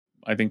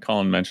I think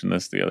Colin mentioned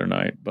this the other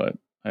night, but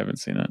I haven't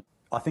seen it.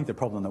 I think the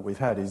problem that we've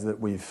had is that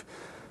we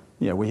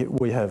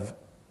have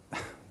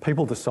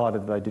people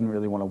decided that they didn't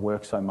really want to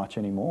work so much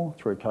anymore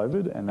through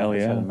COVID, and that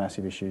has had a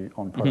massive issue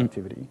on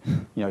productivity.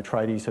 You know,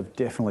 tradies have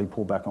definitely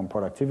pulled back on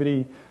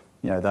productivity.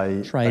 You know, they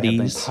have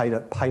been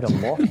paid a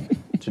lot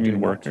to do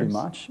not too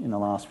much in the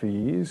last few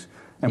years,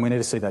 and we need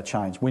to see that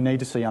change. We need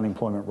to see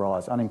unemployment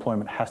rise.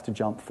 Unemployment has to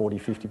jump 40,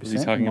 50%. Is he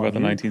talking about the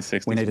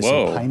 1960s? We need to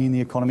see pain in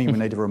the economy. We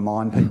need to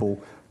remind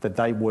people that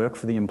they work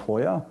for the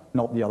employer,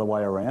 not the other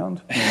way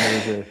around. You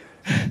know,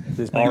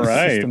 there's been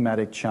a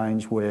systematic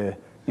change where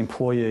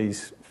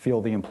employees feel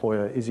the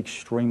employer is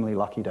extremely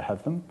lucky to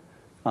have them,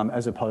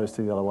 as opposed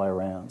to the other way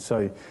around.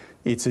 So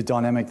it's a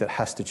dynamic that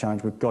has to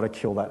change. We've got to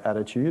kill that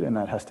attitude, and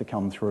that has to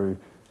come through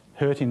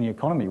hurting the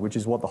economy, which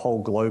is what the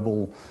whole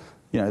global,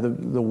 you know,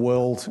 the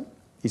world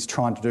is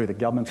trying to do. The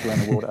governments around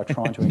the world are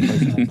trying to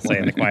increase unemployment.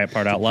 Saying the quiet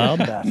part out loud.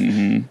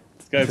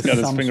 This guy's got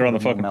his finger on the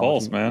fucking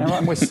pulse, man.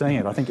 And we're seeing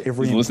it. I think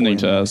every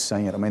employer is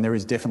seeing it. I mean, there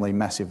is definitely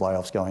massive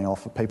layoffs going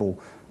off.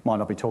 People might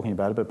not be talking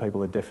about it, but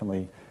people are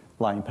definitely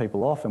laying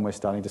people off, and we're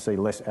starting to see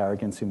less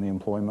arrogance in the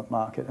employment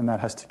market, and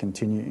that has to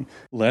continue.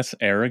 Less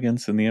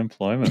arrogance in the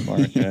employment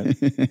market.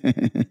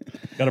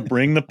 Got to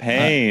bring the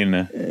pain.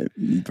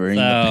 Bring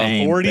the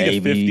pain,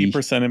 40 to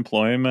 50%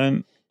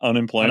 unemployment. I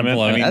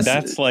mean,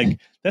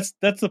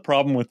 that's the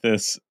problem with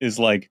this is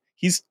like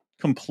he's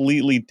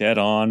completely dead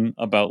on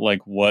about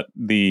like what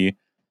the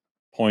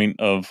point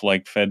of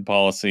like Fed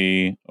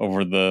policy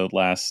over the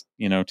last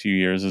 2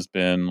 years has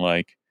been,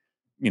 like,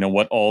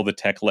 what all the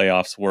tech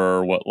layoffs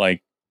were, what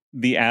like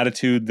the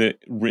attitude that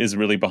is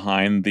really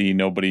behind the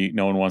no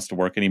one wants to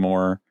work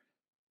anymore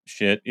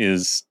shit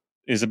is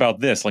about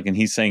this. Like, and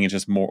he's saying it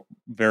just more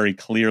very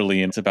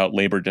clearly. And it's about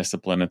labor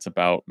discipline. It's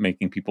about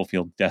making people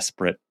feel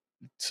desperate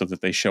so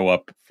that they show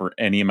up for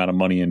any amount of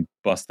money and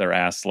bust their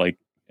ass, like,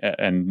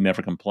 and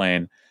never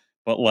complain.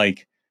 But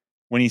like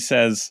when he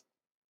says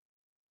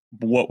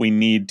what we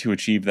need to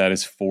achieve that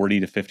is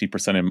 40 to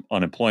 50%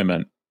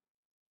 unemployment,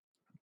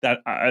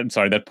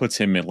 that puts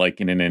him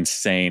in an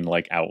insane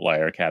like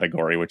outlier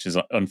category, which is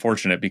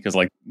unfortunate because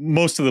like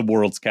most of the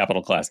world's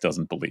capital class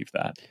doesn't believe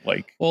that.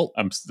 Like, well,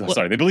 I'm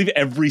sorry, they believe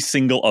every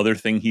single other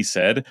thing he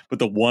said, but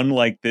the one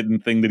like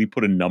thing that he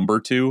put a number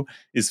to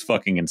is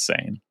fucking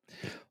insane.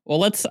 Well,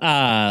 let's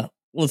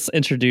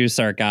introduce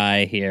our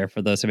guy here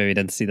for those who maybe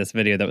didn't see this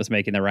video that was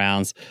making the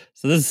rounds.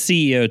 So this is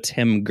CEO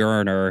Tim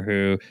Gurner,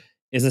 who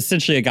is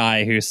essentially a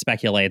guy who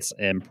speculates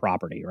in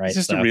property, right?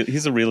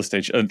 He's a real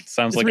estate.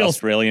 Sounds like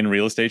Australian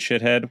real estate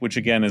shithead, which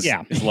again is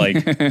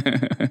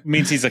like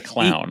means he's a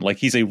clown. Like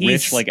he's a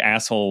rich like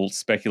asshole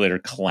speculator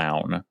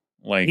clown.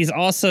 Like he's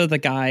also the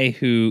guy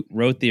who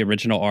wrote the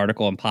original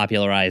article and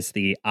popularized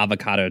the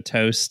avocado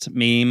toast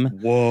meme.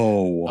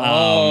 Whoa!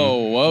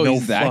 Whoa! No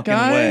he's that fucking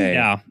guy? way.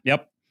 Yeah.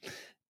 Yep.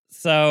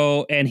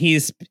 So, and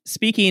he's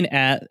speaking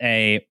at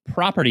a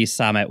property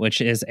summit, which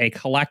is a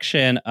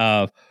collection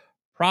of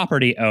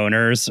property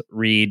owners,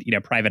 read,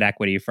 private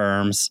equity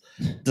firms,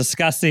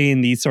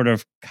 discussing the sort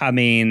of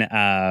coming.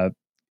 I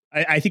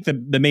think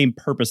the main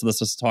purpose of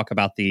this was to talk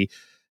about the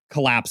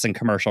collapse in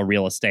commercial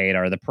real estate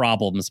or the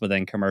problems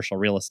within commercial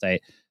real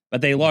estate.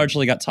 But they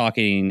largely got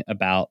talking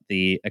about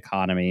the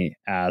economy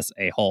as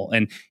a whole.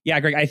 And yeah,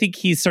 Greg, I think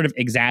he's sort of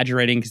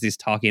exaggerating because he's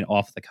talking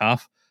off the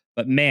cuff.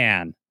 But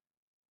man,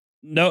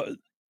 no.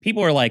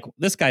 People are like,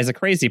 this guy's a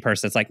crazy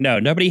person. It's like, no,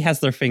 nobody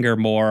has their finger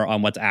more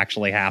on what's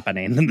actually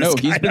happening than this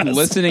guy he's been does.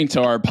 listening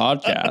to our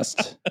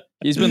podcast.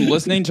 He's been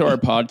listening to our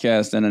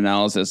podcast and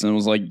analysis and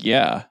was like,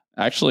 yeah,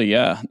 actually,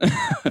 yeah.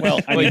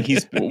 Well, I mean,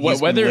 he's been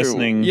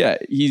listening. Yeah,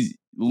 he's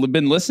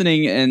been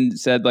listening and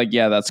said like,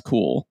 yeah, that's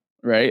cool.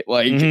 Right?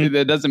 Like,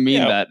 that doesn't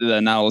mean that the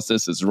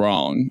analysis is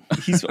wrong.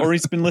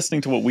 He's been listening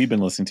to what we've been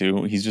listening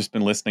to. He's just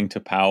been listening to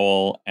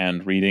Powell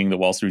and reading the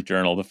Wall Street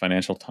Journal, the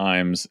Financial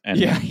Times. And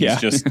he's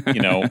just,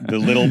 the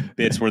little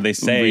bits where they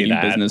say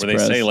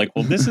say like,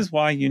 well, this is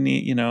why you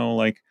need,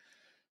 like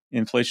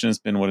inflation has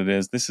been what it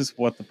is. This is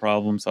what the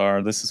problems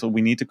are. This is what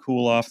we need to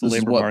cool off the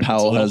labor market. Powell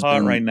it's a little has hot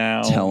been right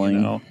now.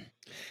 Telling.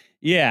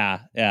 Yeah.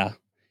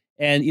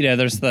 And,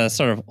 there's the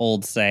sort of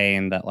old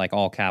saying that like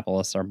all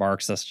capitalists are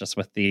Marxists, just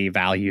with the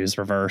values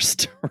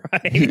reversed,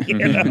 right?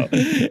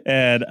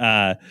 And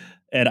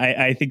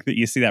I think that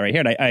you see that right here.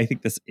 And I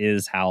think this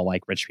is how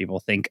like rich people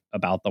think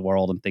about the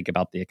world and think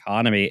about the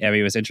economy. I mean,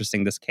 it was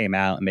interesting. This came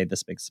out and made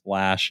this big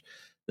splash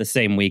the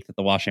same week that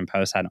the Washington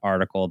Post had an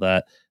article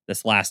that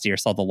this last year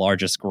saw the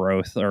largest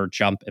growth or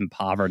jump in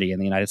poverty in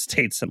the United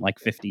States in like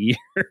 50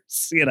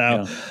 years.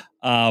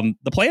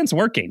 The plan's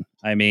working.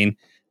 I mean,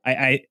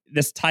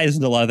 this ties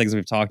into a lot of things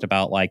we've talked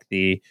about, like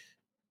the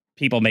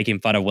people making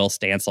fun of Will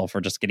Stancil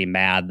for just getting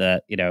mad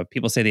that,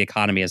 people say the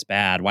economy is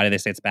bad. Why do they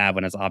say it's bad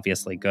when it's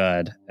obviously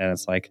good? And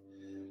it's like,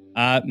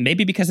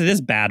 maybe because it is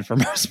bad for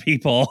most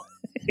people.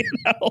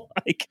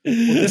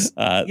 This is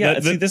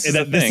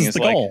the thing. It's the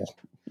goal.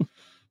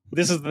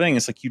 This is the thing.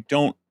 It's like you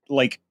don't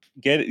like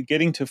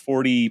getting to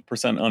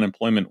 40%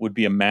 unemployment would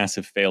be a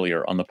massive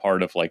failure on the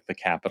part of like the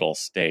capital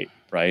state,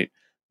 right?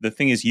 the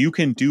thing is, you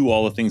can do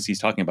all the things he's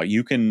talking about.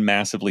 You can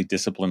massively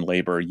discipline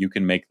labor. You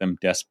can make them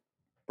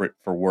desperate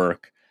for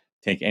work,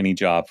 take any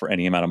job for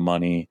any amount of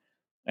money,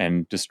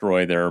 and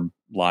destroy their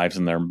lives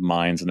and their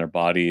minds and their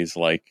bodies,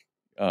 like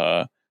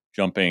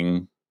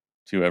jumping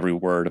to every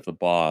word of the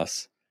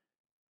boss,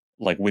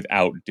 like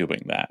without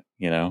doing that,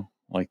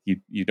 like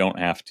you don't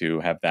have to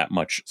have that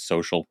much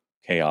social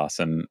chaos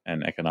and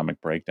economic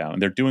breakdown.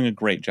 And they're doing a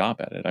great job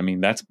at it. I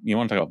mean, you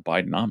want to talk about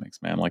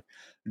Bidenomics, man. Like,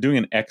 they're doing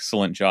an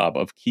excellent job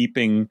of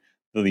keeping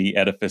the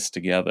edifice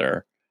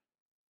together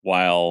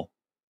while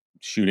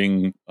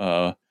shooting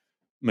a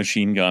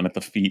machine gun at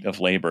the feet of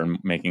labor and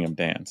making them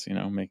dance,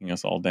 making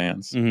us all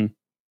dance. Mm-hmm.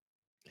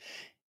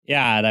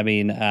 Yeah. And I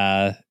mean,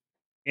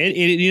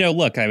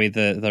 look, I mean,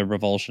 the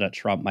revulsion at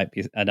Trump might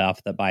be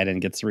enough that Biden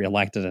gets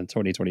reelected in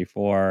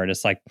 2024. And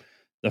it's like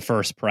the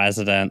first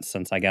president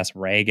since, I guess,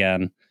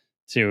 Reagan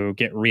to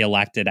get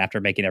reelected after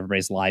making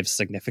everybody's lives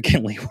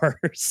significantly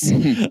worse,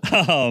 to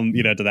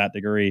that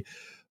degree.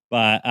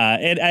 But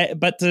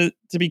but to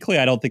be clear,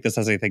 I don't think this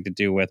has anything to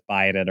do with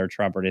Biden or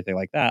Trump or anything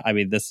like that. I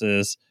mean, this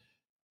is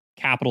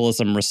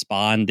capitalism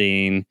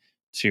responding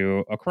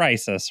to a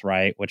crisis,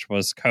 right? Which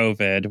was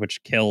COVID,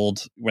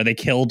 where they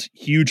killed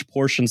huge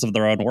portions of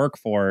their own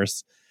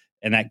workforce,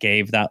 and that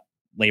gave that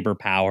labor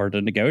power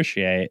to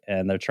negotiate.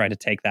 And they're trying to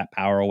take that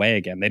power away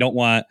again. They don't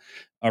want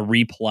a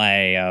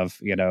replay of,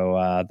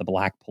 the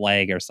Black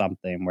Plague or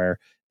something, where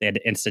they had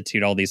to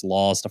institute all these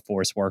laws to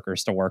force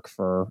workers to work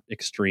for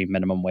extreme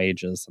minimum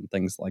wages and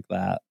things like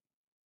that.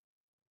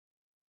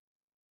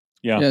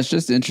 Yeah, it's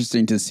just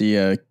interesting to see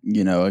a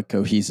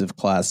cohesive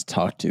class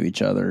talk to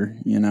each other.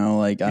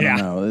 I don't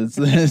know.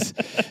 It's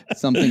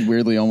something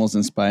weirdly almost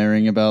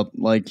inspiring about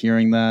like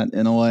hearing that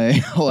in a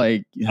way.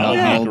 Like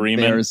how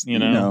agreement,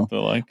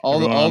 all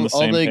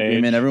the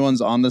agreement,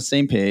 everyone's on the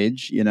same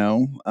page.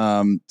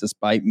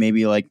 Despite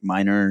maybe like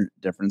minor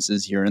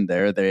differences here and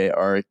there, they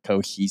are a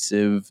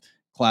cohesive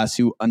class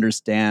who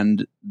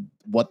understand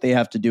what they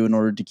have to do in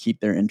order to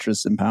keep their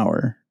interests in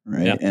power.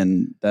 Right. Yep.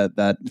 And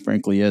that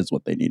frankly is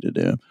what they need to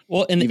do.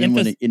 Well,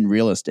 in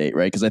real estate,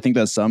 right? Because I think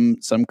that some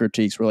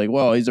critiques were like,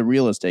 well, he's a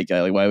real estate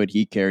guy. Like, why would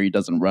he care? He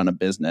doesn't run a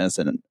business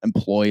and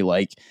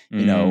employ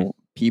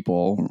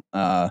people.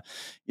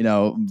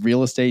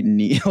 Real estate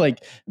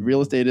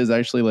real estate is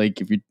actually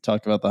like, if you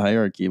talk about the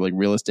hierarchy, like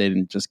real estate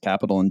and just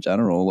capital in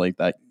general, like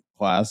that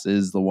class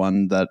is the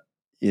one that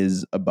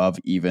is above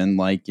even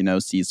like,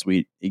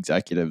 C-suite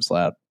executives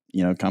at,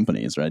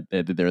 companies, right?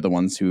 They're the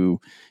ones who,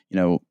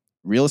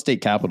 real estate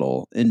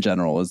capital in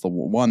general is the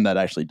one that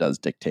actually does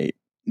dictate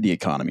the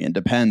economy and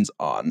depends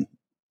on,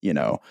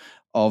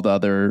 all the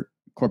other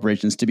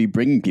corporations to be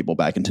bringing people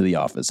back into the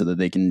office so that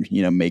they can,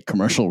 make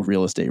commercial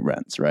real estate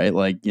rents, right?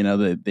 Like,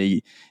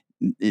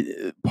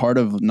 part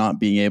of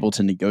not being able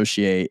to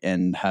negotiate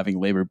and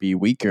having labor be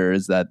weaker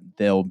is that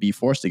they'll be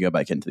forced to go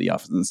back into the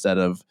office instead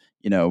of,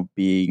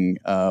 being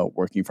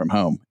working from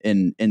home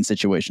in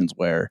situations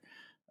where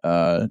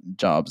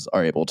jobs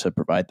are able to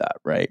provide that,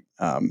 right?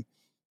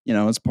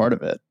 It's part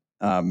of it.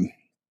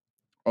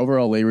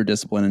 Overall labor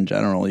discipline in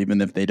general,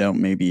 even if they don't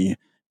maybe,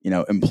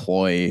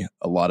 employ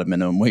a lot of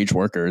minimum wage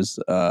workers,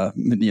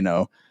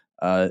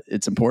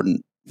 it's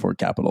important for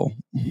capital.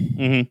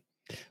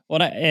 Mm-hmm. Well,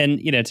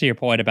 to your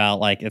point about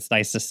like, it's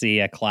nice to see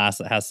a class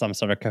that has some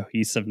sort of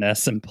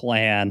cohesiveness and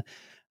plan,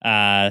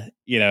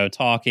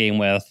 talking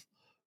with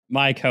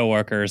my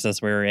coworkers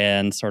as we're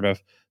in sort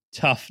of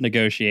tough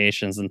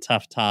negotiations and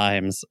tough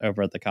times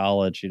over at the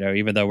college,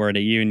 even though we're in a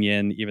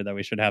union, even though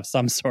we should have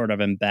some sort of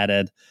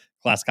embedded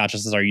class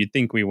consciousness, or you'd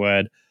think we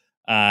would,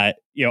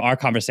 our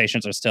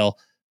conversations are still,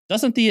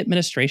 doesn't the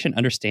administration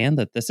understand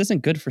that this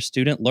isn't good for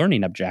student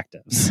learning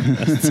objectives?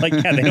 It's like,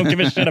 yeah, they don't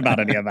give a shit about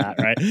any of that,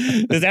 right?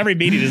 Because every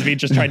meeting is me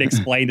just trying to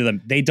explain to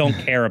them they don't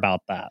care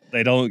about that.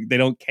 They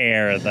don't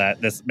care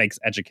that this makes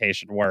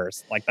education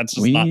worse. Like, that's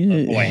just not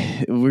the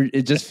point.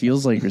 It just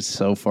feels like we're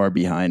so far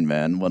behind,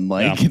 man. When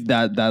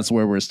that's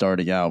where we're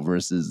starting out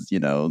versus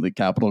the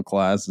capital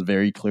class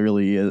very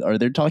clearly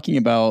they're talking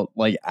about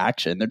like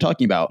action. They're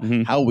talking about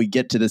how we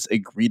get to this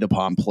agreed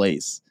upon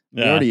place.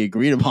 We already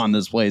agreed upon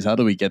this place. How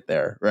do we get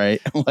there? Right.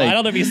 Well, I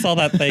don't know if you saw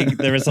that thing.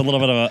 There was a little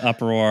bit of an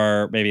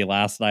uproar maybe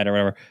last night or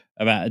whatever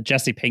about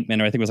Jesse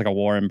Pinkman, or I think it was like a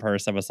Warren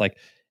person, was like,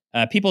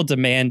 people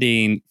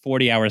demanding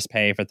 40 hours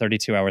pay for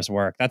 32 hours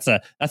work. That's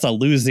a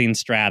losing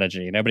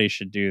strategy. Nobody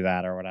should do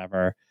that or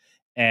whatever.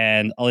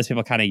 And all these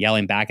people kind of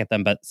yelling back at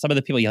them. But some of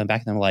the people yelling back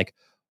at them were like,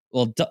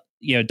 well,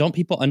 don't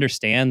people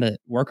understand that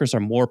workers are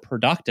more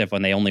productive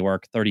when they only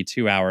work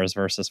 32 hours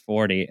versus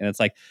 40? And it's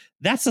like,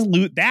 that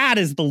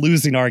is the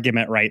losing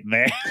argument right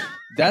there.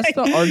 That's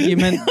the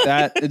argument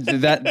that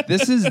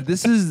this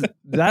is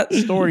that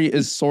story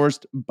is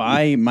sourced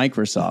by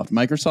Microsoft.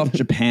 Microsoft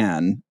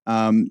Japan,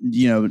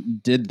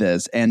 did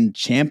this and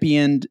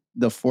championed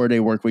the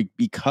 4-day work week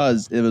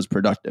because it was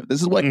productive.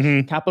 This is what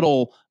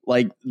capital,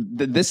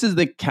 this is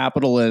the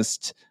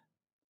capitalist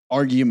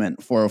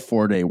argument for a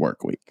 4-day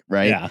work week,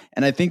 right? Yeah.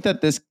 And I think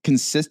that this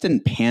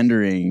consistent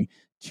pandering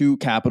to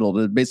capital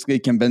to basically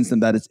convince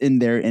them that it's in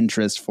their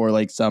interest for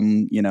like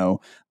some,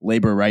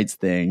 labor rights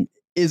thing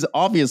is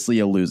obviously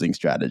a losing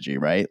strategy,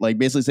 right? Like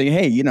basically saying,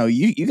 hey,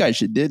 you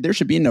guys there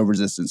should be no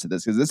resistance to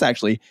this because this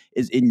actually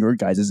is in your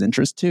guys'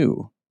 interest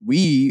too.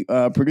 We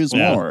produce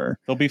more.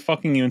 They'll be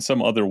fucking you in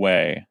some other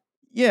way.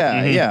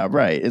 Yeah, yeah,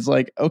 right. It's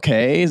like,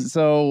 okay,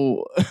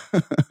 so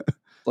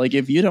like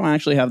if you don't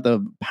actually have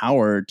the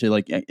power to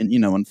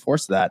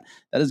enforce that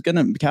is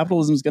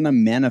capitalism is gonna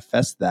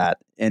manifest that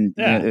and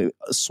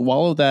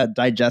swallow that,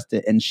 digest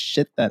it, and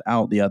shit that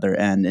out the other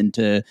end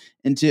into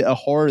a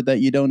horror that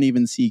you don't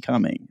even see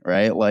coming,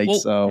 right? Like,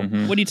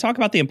 when you talk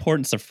about the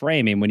importance of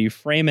framing, when you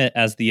frame it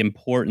as the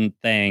important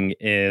thing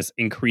is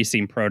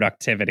increasing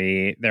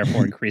productivity,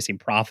 therefore increasing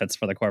profits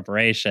for the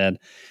corporation,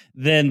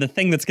 then the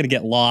thing that's going to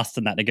get lost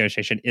in that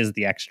negotiation is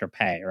the extra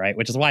pay, right?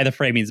 Which is why the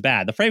framing is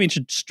bad. The framing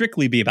should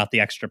strictly be about the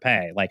extra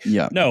pay. Like,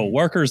 no,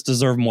 workers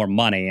deserve more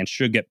money and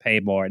should get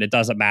paid more. And it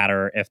doesn't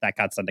matter if that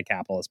cuts into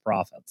capitalist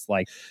profits.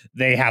 Like,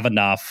 they have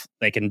enough,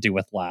 they can do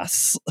with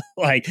less.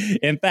 Like,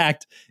 in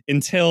fact,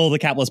 until the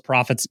capitalist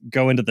profits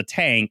go into the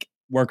tank,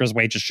 workers'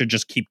 wages should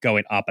just keep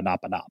going up and up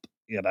and up,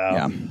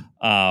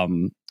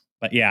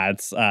 but yeah,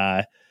 it's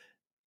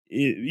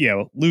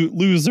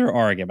loser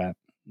argument.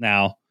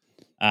 Now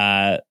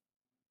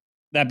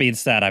that being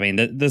said, I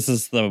mean, this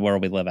is the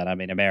world we live in. I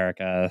mean,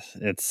 America,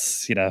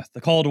 it's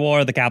the Cold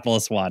War, the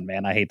capitalists won,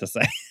 man. I hate to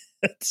say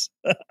it.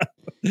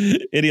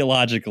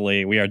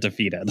 Ideologically, we are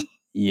defeated.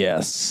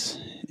 Yes,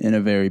 in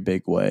a very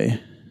big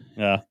way.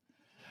 Yeah.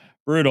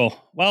 Brutal.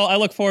 Well, I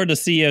look forward to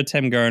CEO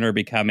Tim Gurner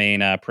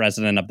becoming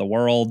president of the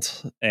world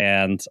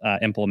and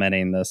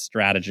implementing this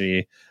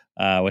strategy,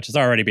 which is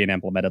already being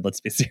implemented. Let's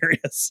be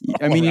serious.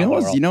 I mean,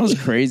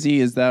 what's crazy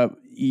is that,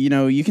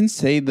 you can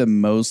say the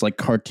most like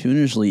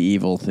cartoonishly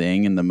evil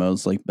thing in the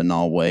most like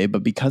banal way,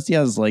 but because he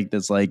has like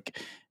this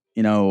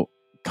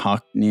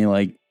Cockney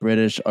like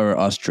British or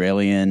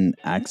Australian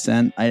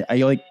accent, I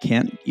like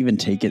can't even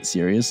take it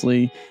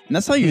seriously. And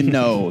that's how you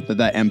know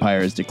that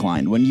empire has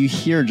declined, when you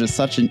hear just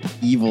such an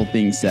evil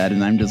thing said,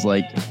 and I'm just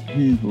like,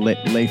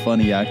 lay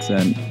funny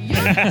accent.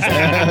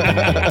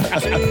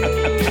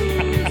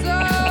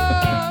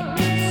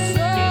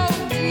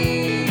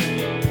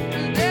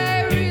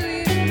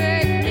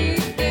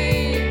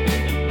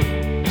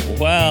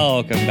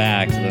 Welcome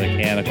back to the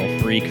Mechanical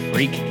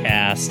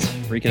Freakcast.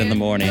 Freaking in the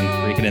morning,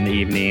 freaking in the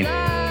evening,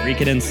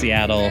 freaking in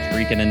Seattle,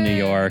 freaking in New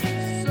York.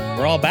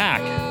 We're all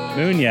back.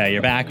 Munya,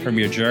 you're back from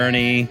your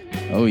journey.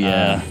 Oh,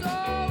 yeah.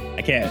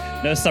 I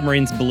can't. No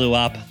submarines blew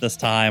up this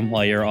time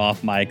while you're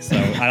off, Mike, so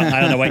I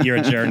don't know what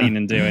you're journeying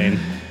and doing.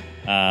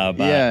 But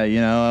yeah,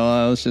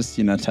 I was just,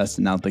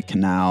 testing out the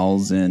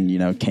canals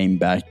and, came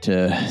back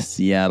to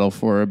Seattle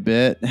for a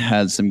bit.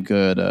 Had some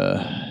good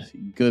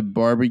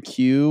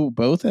barbecue,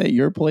 both at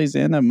your place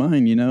and at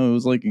mine. It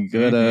was like a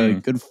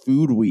good good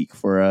food week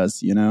for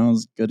us. It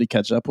was good to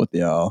catch up with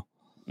y'all.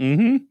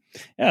 Mm-hmm.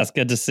 Yeah, it's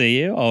good to see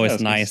you.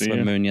 Always nice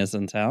when Munya's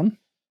in town.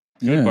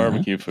 Good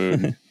barbecue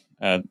food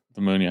at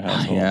the Munya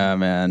household. Yeah,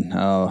 man.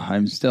 Oh,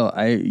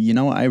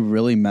 I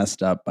really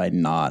messed up by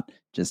not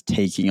just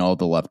taking all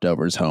the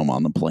leftovers home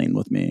on the plane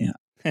with me.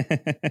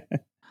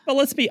 But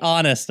let's be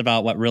honest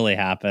about what really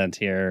happened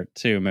here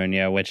too,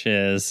 Munya, which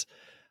is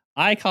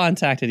I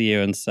contacted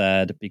you and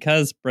said,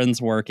 because Bryn's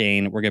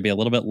working, we're going to be a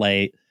little bit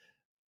late.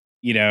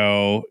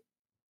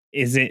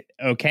 Is it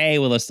okay?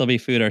 Will there still be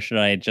food, or should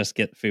I just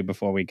get food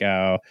before we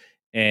go?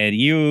 And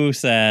you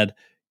said,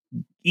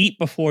 eat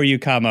before you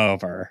come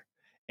over.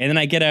 And then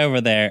I get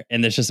over there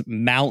and there's just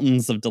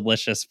mountains of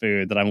delicious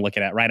food that I'm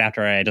looking at right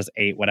after I just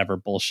ate whatever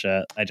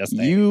bullshit I just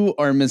ate. You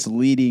are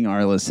misleading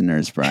our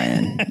listeners,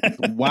 Brian.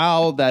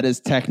 Wow, that is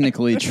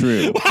technically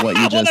true, what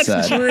you just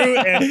said. That's true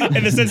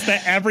in the sense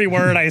that every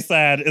word I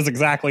said is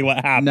exactly what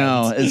happened.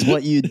 No, it's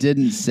what you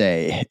didn't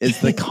say.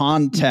 It's the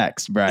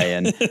context,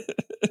 Brian.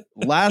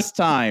 Last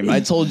time I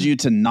told you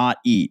to not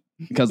eat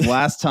because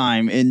last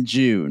time in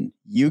June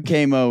you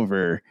came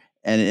over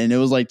and it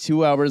was like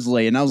 2 hours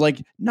late. And I was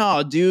like,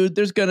 no, dude,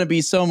 there's going to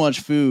be so much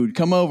food.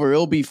 Come over.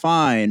 It'll be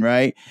fine.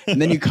 Right.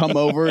 And then you come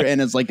over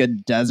and it's like a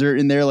desert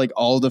in there. Like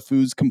all the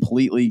food's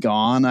completely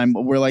gone.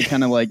 We're like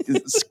kind of like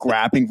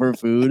scrapping for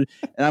food.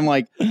 And I'm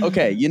like,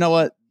 okay, you know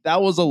what?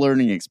 That was a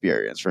learning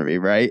experience for me.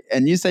 Right.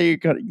 And you say,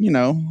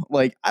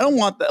 like, I don't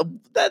want that.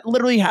 That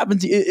literally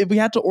happened to if we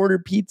had to order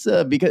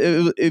pizza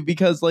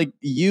because like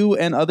you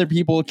and other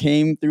people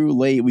came through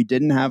late. We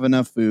didn't have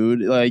enough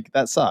food. Like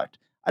that sucked.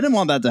 I didn't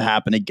want that to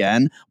happen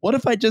again. What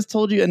if I just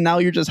told you and now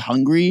you're just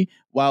hungry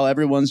while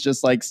everyone's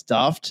just like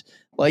stuffed?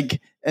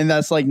 Like, and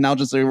that's like now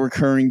just a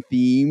recurring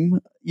theme,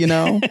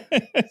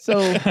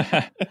 So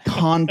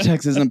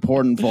context is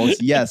important,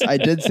 folks. Yes, I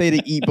did say to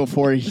eat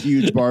before a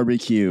huge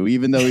barbecue,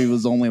 even though he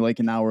was only like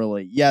an hour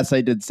late. Yes,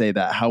 I did say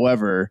that.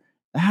 However,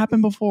 that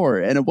happened before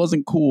and it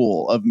wasn't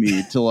cool of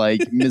me to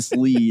like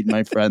mislead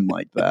my friend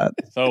like that.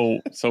 So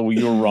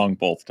you were wrong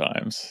both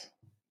times.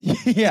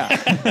 Yeah.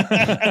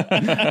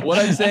 What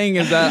I'm saying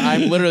is that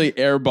I'm literally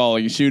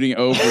airballing, shooting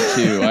over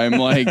two. I'm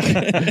like,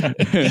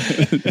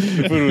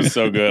 the food was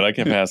so good. I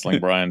kept hassling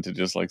Brian to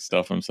just like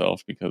stuff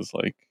himself because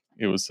like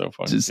it was so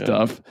fucking just good.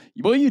 Stuff.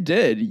 Well, you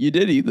did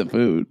eat the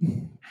food.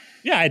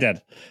 Yeah, I did.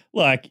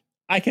 Look,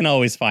 I can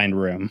always find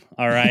room.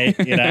 All right.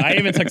 I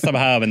even took some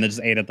home and then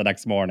just ate it the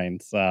next morning.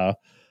 So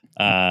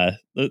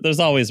there's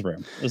always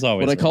room. There's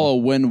always what I call a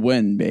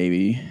win-win,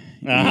 baby.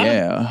 Uh-huh.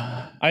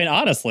 Yeah. I mean,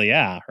 honestly,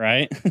 yeah,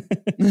 right?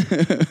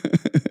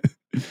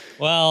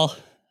 Well,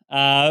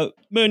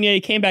 Mounier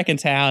came back in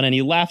town and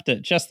he left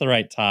at just the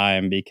right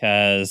time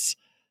because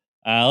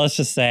let's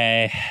just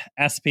say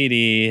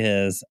SPD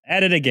is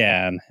at it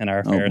again in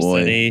our fair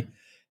city.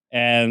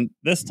 And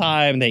this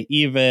time they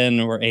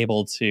even were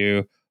able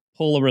to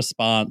pull a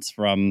response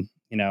from,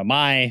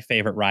 my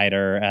favorite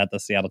writer at the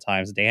Seattle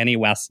Times, Danny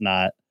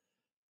Westnut.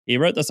 He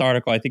wrote this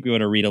article. I think we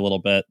want to read a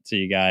little bit to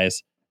you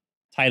guys,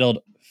 titled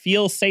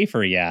 "Feel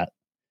Safer Yet?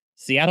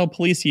 Seattle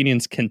Police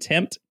Union's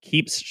Contempt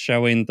Keeps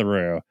Showing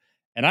Through."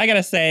 And I got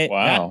to say,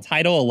 that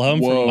title alone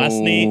from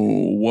Westney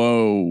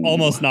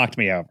almost knocked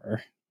me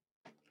over.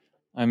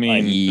 I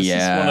mean, this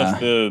is one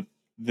of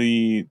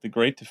the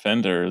great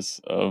defenders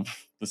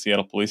of the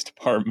Seattle Police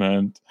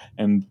Department,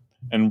 and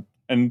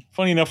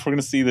funny enough, we're going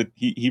to see that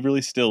he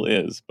really still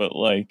is. But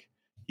like,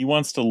 he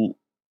wants to.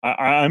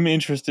 I'm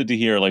interested to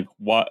hear like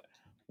what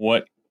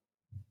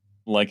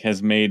like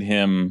has made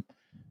him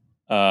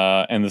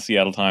and the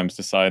Seattle Times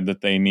decide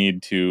that they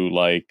need to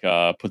like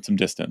put some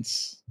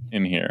distance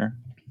in here.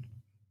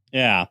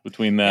 Yeah,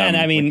 between them, and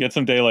I mean, get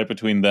some daylight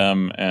between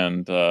them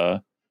and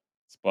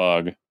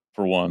Spog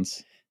for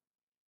once.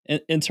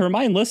 And to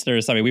remind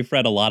listeners, I mean, we've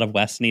read a lot of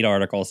Westney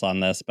articles on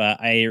this, but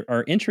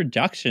our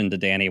introduction to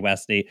Danny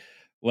Westney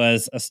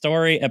was a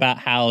story about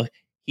how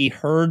he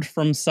heard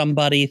from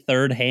somebody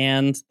third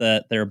hand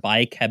that their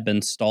bike had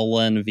been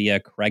stolen via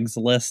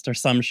Craigslist or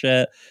some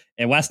shit.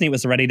 And Westney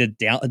was ready to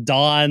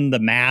don the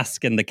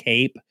mask and the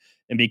cape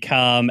and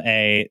become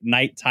a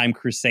nighttime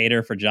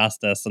crusader for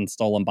justice and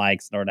stolen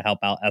bikes in order to help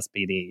out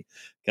SPD.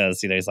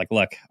 Because, he's like,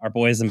 look, our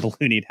boys in blue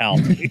need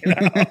help.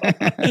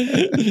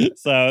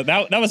 So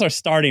that was our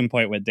starting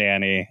point with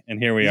Danny. And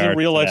here we are. He's a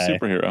real life today.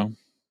 Superhero.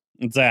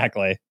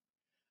 Exactly.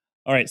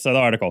 All right. So the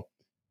article.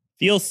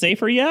 Feel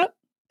safer yet?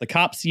 The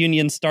cops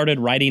union started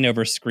writing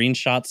over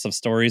screenshots of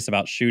stories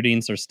about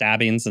shootings or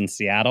stabbings in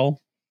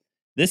Seattle.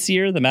 This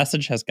year, the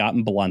message has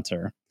gotten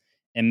blunter.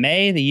 In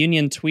May, the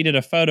union tweeted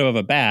a photo of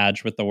a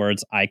badge with the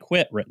words "I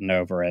quit" written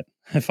over it.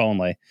 If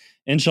only.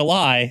 In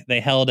July, they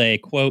held a,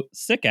 quote,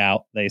 sick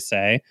out, they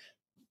say,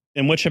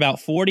 in which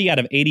about 40 out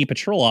of 80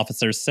 patrol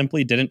officers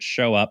simply didn't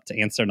show up to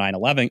answer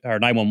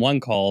 911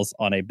 calls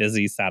on a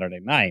busy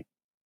Saturday night.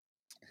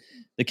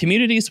 The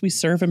communities we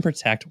serve and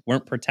protect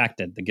weren't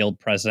protected, the Guild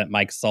president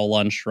Mike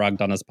Solon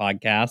shrugged on his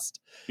podcast.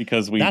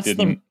 Because we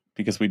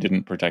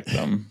didn't protect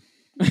them.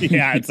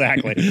 Yeah,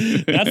 exactly.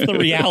 That's the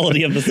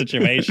reality of the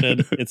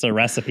situation. It's a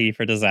recipe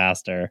for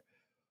disaster.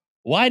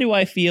 Why do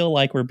I feel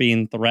like we're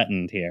being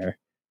threatened here?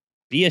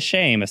 Be a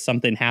shame if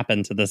something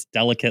happened to this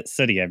delicate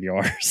city of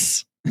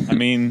yours. I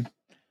mean,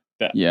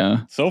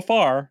 So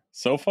far,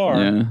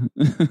 yeah.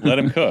 let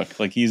him cook.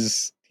 Like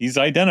he's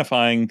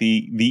identifying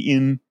the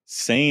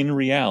insane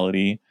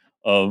reality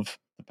of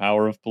the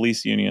power of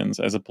police unions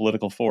as a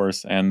political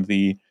force and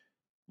the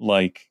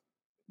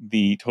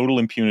total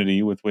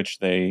impunity with which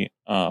they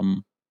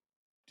go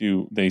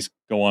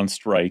on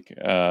strike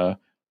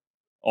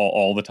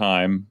all the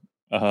time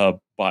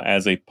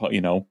as a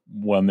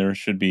when there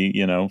should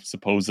be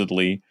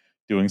supposedly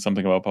doing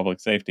something about public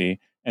safety,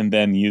 and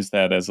then use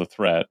that as a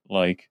threat.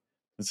 Like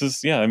this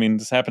is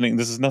this happening.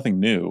 This is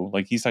nothing new.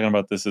 Like he's talking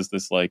about this as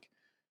this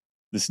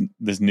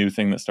new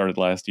thing that started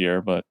last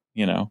year, but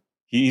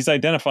he's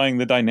identifying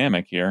the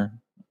dynamic here.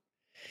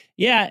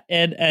 Yeah,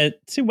 and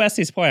to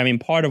Wesley's point, I mean,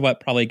 part of what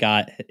probably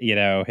got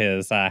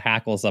his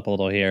hackles up a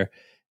little here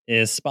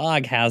is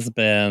Spog has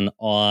been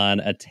on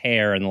a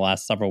tear in the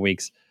last several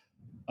weeks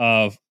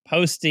of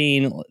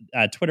posting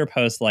Twitter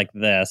posts like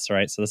this,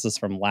 right? So this is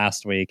from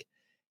last week,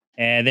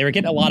 and they were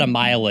getting a lot of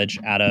mileage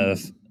out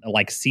of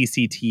like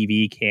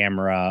CCTV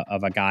camera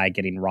of a guy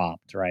getting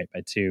robbed, right,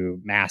 by two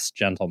masked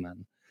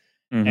gentlemen.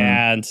 Mm-hmm.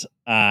 And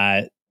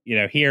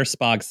here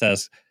Spog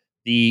says,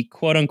 the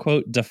quote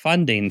unquote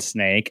defunding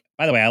snake.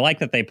 By the way, I like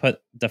that they put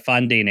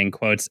defunding in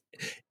quotes,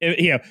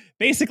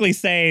 basically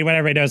saying what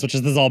everybody knows, which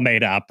is this is all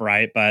made up,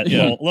 right? But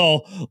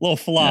little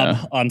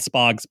flub on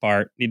Spog's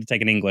part. Need to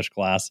take an English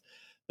class.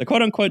 The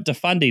quote unquote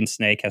defunding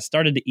snake has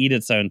started to eat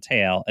its own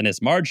tail and is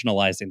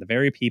marginalizing the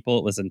very people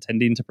it was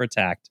intending to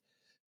protect.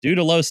 Due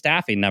to low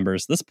staffing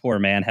numbers, this poor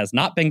man has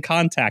not been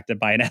contacted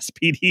by an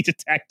SPD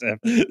detective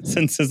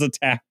since his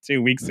attack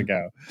 2 weeks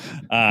ago.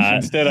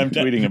 Instead, I'm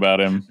tweeting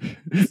about him.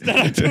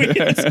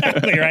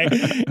 Exactly, right?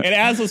 And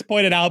as was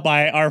pointed out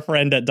by our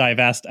friend at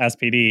Divest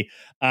SPD,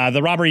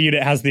 the robbery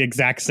unit has the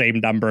exact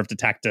same number of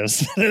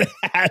detectives that it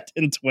had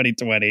in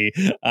 2020.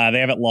 They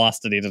haven't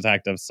lost any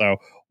detectives, so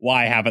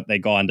why haven't they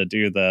gone to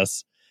do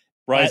this?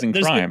 Rising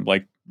crime,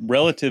 like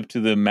relative to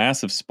the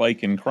massive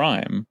spike in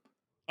crime.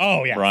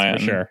 Oh, yeah, Brian,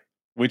 for sure.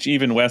 Which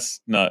even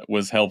Westnut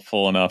was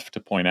helpful enough to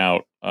point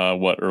out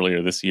what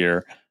earlier this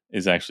year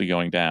is actually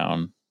going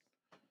down.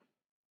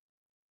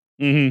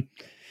 Mm-hmm.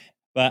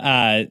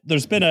 But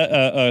there's been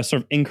a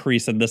sort of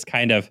increase in this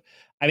kind of,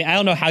 I mean, I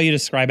don't know how you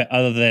describe it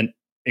other than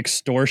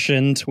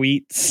extortion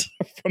tweets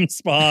from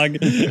Spog,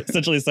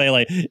 essentially say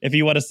like, if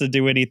you want us to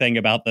do anything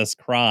about this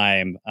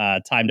crime,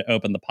 time to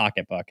open the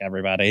pocketbook,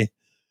 everybody.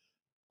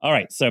 All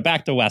right, so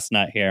back to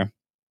Westnut here.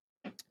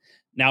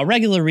 Now,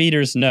 regular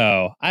readers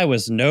know I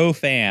was no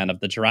fan of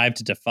the drive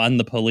to defund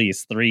the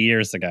police 3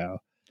 years ago.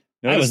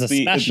 Notice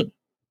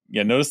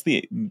notice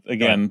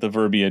the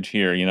verbiage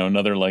here,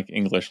 another like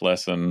English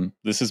lesson.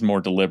 This is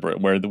more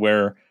deliberate,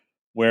 where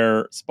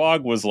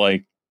Spog was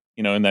like,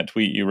 in that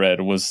tweet you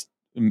read, was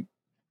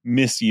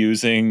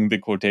misusing the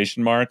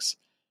quotation marks.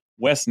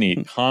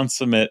 Westney,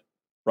 consummate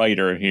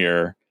writer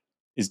here,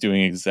 is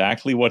doing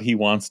exactly what he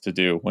wants to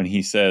do when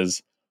he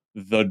says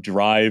the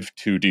drive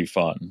to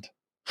defund.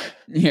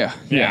 Yeah.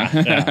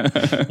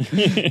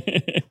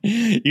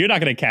 You're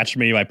not going to catch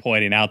me by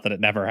pointing out that it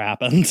never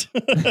happened.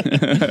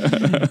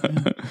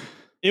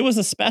 It was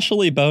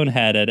especially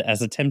boneheaded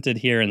as attempted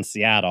here in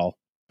Seattle.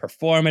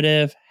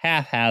 Performative,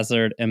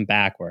 haphazard, and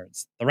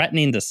backwards,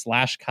 threatening to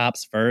slash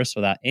cops first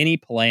without any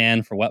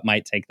plan for what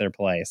might take their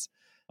place.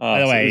 By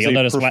the way, you'll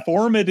notice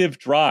performative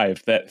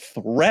drive that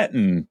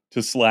threatened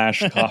to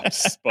slash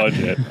cops'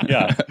 budget.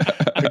 Yeah.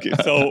 Okay,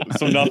 so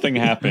nothing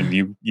happened.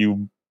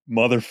 You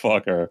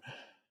motherfucker.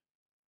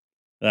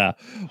 Yeah.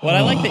 Well, I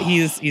like that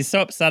he's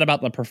so upset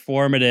about the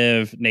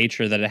performative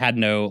nature that it had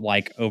no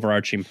like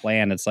overarching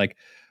plan. It's like,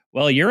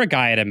 well, you're a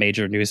guy at a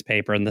major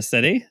newspaper in the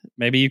city.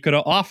 Maybe you could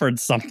have offered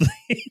something,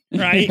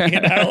 right?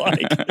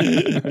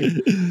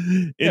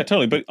 Yeah,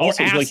 totally. But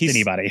also, like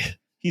anybody.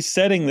 He's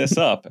setting this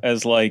up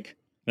as like,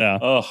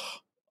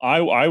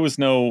 I was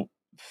no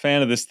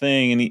fan of this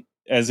thing, and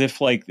as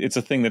if like it's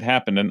a thing that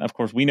happened, and of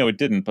course we know it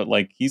didn't. But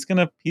like he's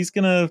gonna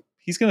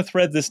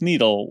thread this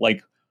needle,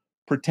 like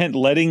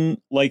letting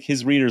like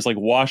his readers like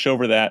wash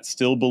over that,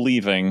 still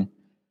believing,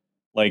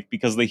 like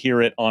because they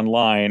hear it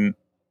online.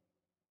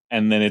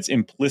 And then it's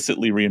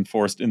implicitly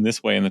reinforced in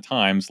this way in the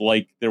Times,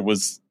 like there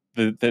was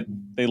that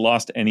they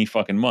lost any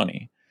fucking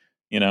money,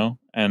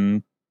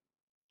 and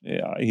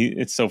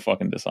it's so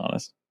fucking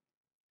dishonest.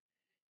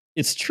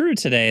 It's true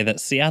today that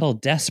Seattle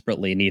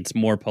desperately needs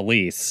more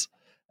police,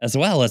 as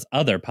well as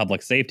other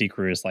public safety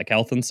crews like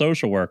health and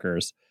social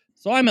workers.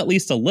 So I'm at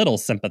least a little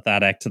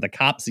sympathetic to the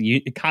cop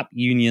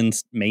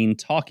union's main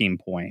talking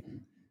point.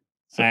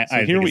 So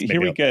here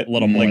we get a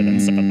little more than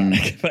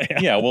sympathetic.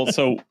 But yeah, well,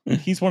 so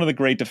he's one of the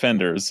great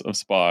defenders of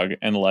Spog,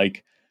 and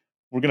like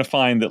we're gonna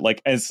find that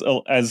like as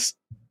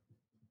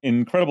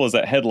incredible as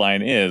that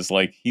headline is,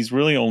 like he's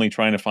really only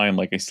trying to find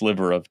like a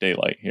sliver of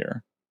daylight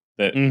here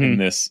that in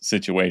this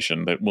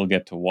situation that we'll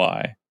get to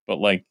why. But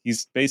like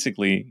he's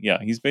basically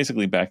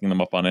backing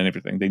them up on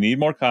everything. They need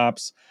more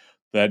cops.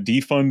 That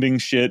defunding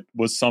shit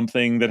was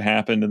something that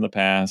happened in the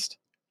past.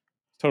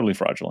 Totally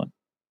fraudulent.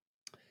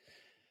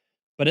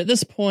 But at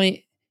this point,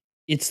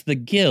 it's the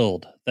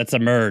Guild that's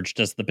emerged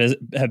as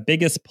the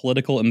biggest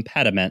political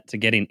impediment to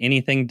getting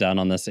anything done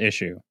on this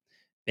issue.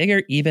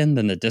 Bigger even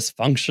than the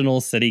dysfunctional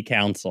city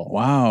council.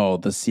 Wow,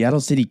 the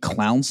Seattle City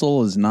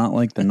Council is not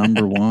like the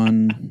number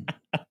one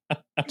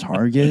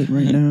target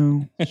right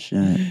now?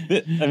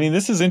 Shit. I mean,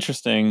 this is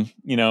interesting.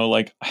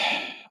 Like,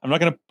 I'm not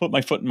going to put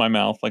my foot in my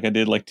mouth like I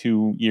did like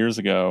 2 years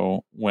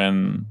ago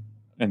and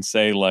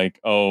say like,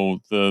 oh,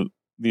 the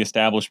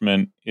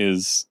establishment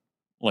is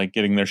like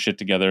getting their shit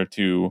together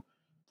to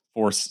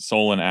force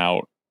Solon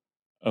out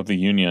of the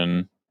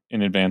union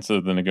in advance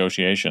of the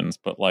negotiations.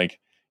 But like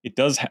it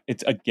does have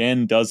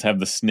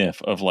the sniff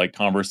of like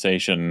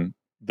conversation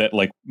that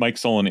like Mike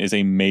Solon is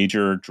a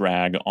major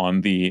drag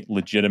on the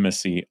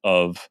legitimacy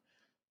of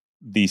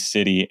the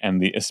city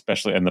and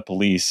especially the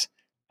police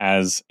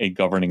as a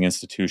governing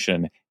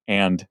institution,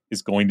 and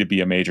is going to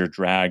be a major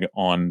drag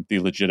on the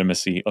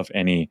legitimacy of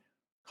any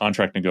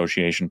contract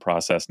negotiation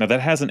process. Now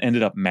that hasn't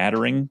ended up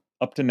mattering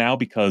up to now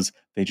because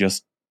they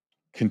just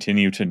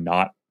continue to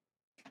not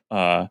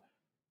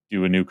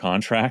do a new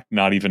contract,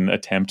 not even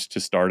attempt to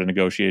start a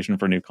negotiation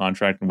for a new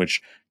contract, in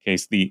which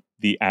case the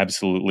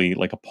absolutely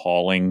like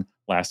appalling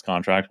last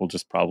contract will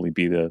just probably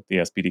be the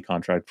SPD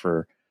contract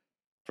for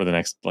the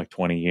next like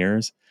 20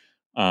 years.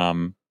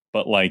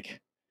 But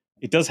like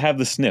it does have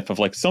the sniff of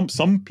like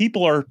some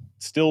people are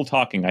still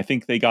talking. I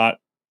think they got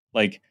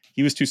like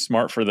he was too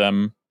smart for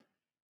them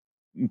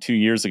 2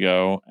 years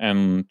ago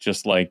and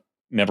just like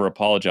never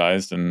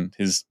apologized, and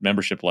his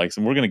membership likes,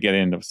 and we're going to get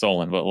into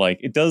Solon, but like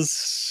it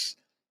does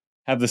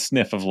have the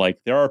sniff of like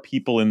there are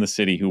people in the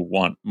city who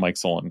want Mike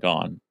Solon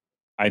gone.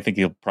 I think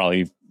he'll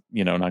probably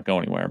not go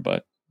anywhere,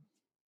 but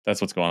that's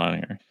what's going on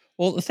here.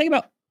 Well, the thing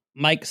about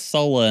Mike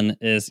Solon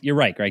is, you're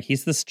right, Greg,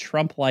 he's this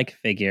Trump-like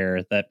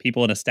figure that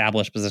people in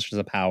established positions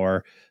of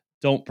power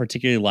don't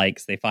particularly like,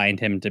 'cause they find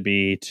him to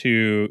be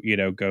too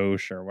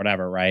gauche or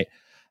whatever, right?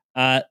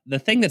 The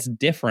thing that's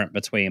different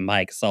between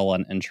Mike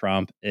Solon and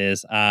Trump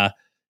is,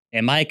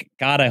 and Mike,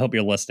 God, I hope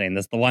you're listening.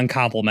 This is the one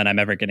compliment I'm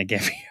ever going to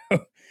give you.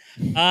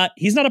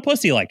 He's not a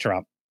pussy like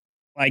Trump.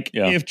 Like,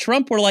 if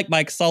Trump were like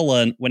Mike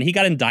Solon, when he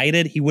got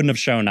indicted, he wouldn't have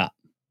shown up.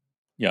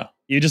 Yeah.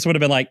 You just would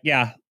have been like,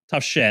 yeah,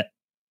 tough shit.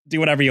 Do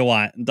whatever you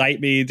want. Indict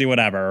me, do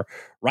whatever.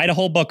 Write a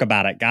whole book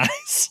about it,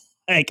 guys.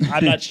 Like,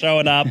 I'm not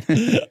showing up.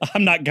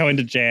 I'm not going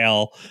to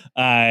jail.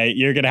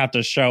 You're going to have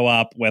to show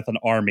up with an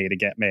army to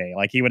get me.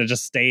 Like, he would have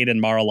just stayed in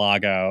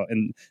Mar-a-Lago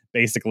and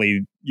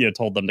basically,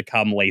 told them to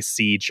come lay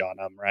siege on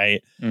him,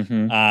 right?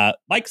 Mm-hmm.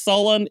 Mike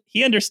Sullivan,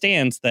 he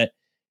understands that,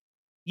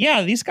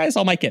 these guys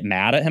all might get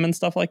mad at him and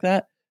stuff like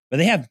that, but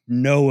they have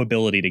no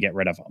ability to get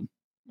rid of him.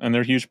 And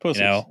they're huge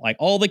pussies. Like,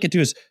 all they could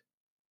do is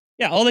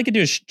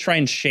try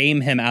and shame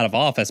him out of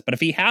office. But if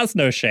he has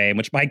no shame,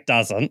 which Mike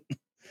doesn't,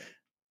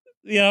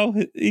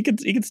 he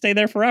could stay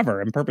there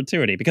forever in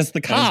perpetuity because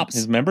the cops,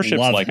 his membership's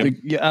like him.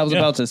 Yeah, I was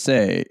about to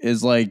say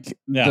is like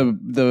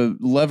the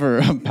lever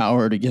of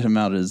power to get him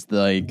out is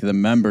like the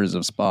members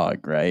of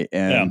SPOG, right?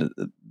 And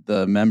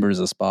the members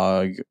of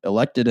SPOG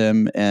elected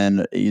him,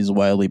 and he's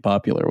wildly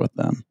popular with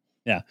them.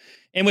 Yeah.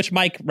 In which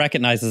Mike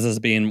recognizes as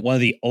being one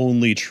of the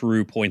only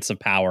true points of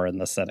power in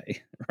the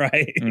city,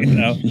 right?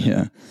 Mm-hmm.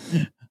 Yeah.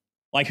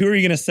 Like, who are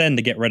you going to send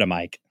to get rid of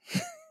Mike?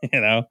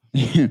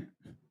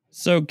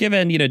 So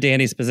given,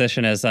 Danny's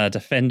position as a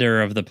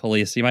defender of the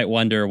police, you might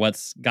wonder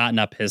what's gotten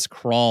up his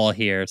crawl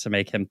here to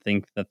make him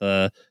think that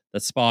that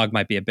SPOG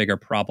might be a bigger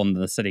problem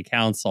than the city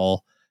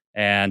council.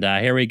 And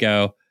here we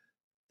go.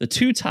 The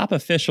two top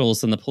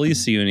officials in the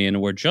police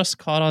union were just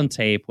caught on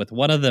tape with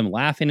one of them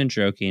laughing and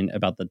joking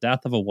about the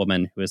death of a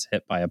woman who was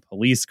hit by a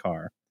police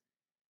car.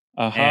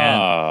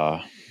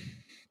 Aha.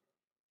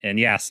 And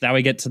yes, now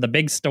we get to the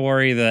big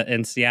story that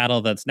in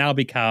Seattle that's now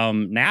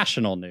become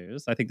national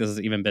news. I think this has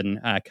even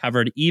been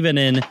covered even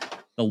in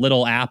the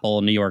Little Apple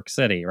in New York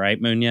City, right,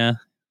 Munya?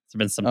 There's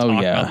been some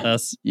talk about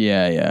this.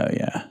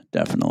 Yeah,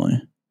 definitely.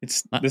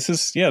 This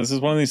is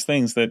one of these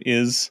things that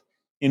is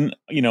in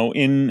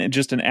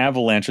just an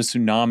avalanche, a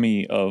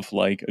tsunami of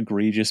like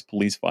egregious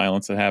police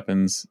violence that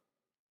happens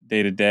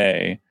day to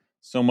day.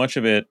 So much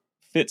of it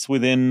fits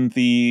within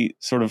the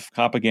sort of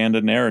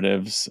propaganda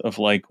narratives of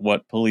like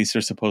what police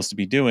are supposed to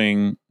be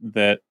doing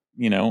that,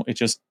 it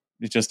just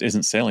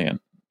isn't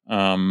salient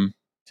to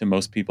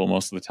most people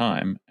most of the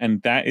time.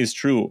 And that is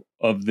true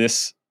of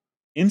this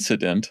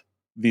incident,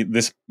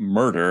 this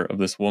murder of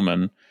this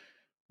woman,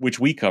 which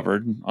we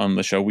covered on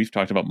the show. We've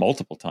talked about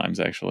multiple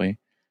times, actually.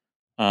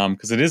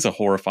 Because it is a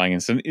horrifying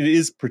incident. It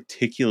is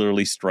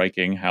particularly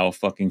striking how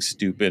fucking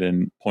stupid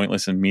and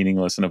pointless and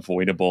meaningless and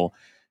avoidable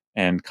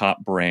and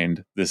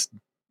cop-brained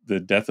the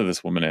death of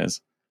this woman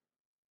is.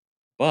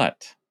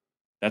 But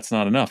that's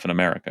not enough in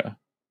America.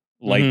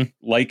 Like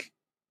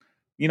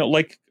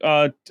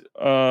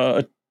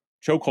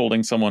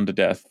chokeholding someone to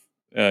death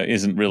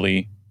isn't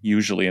really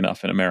usually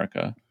enough in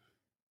America.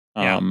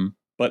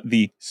 But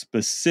the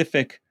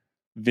specific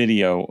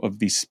video of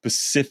the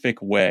specific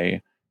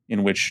way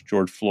in which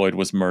George Floyd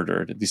was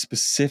murdered, the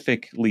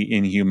specifically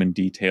inhuman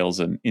details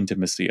and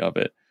intimacy of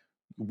it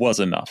was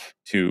enough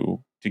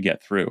to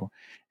get through.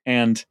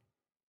 And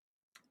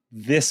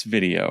this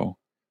video,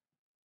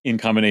 in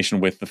combination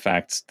with the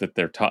facts that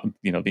they're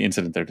the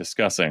incident they're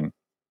discussing,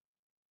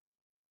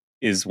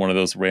 is one of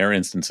those rare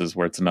instances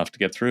where it's enough to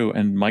get through.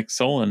 And Mike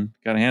Sullivan,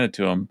 gotta hand it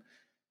to him,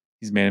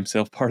 he's made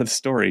himself part of the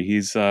story.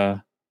 He's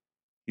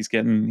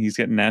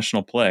getting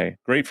national play.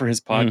 Great for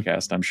his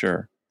podcast, I'm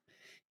sure.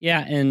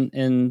 Yeah,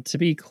 and to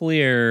be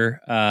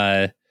clear,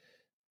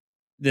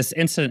 this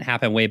incident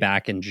happened way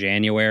back in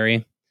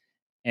January,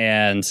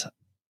 and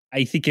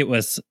I think it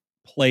was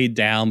played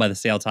down by the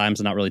Seattle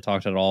Times and not really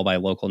talked at all by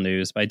local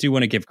news. But I do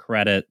want to give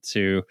credit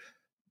to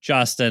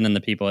Justin and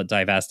the people at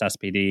Divest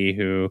SPD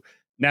who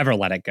never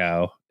let it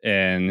go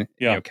and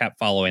kept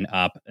following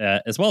up,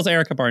 as well as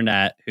Erica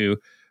Barnett, who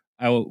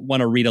I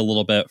want to read a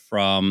little bit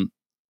from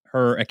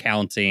her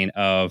accounting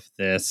of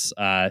this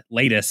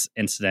latest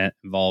incident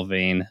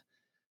involving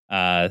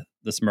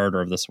this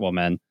murder of this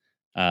woman,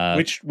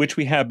 which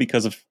we have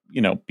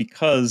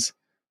because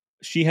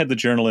she had the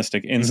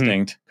journalistic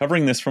instinct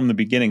covering this from the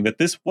beginning, that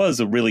this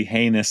was a really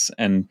heinous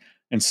and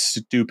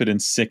stupid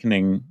and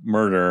sickening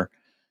murder.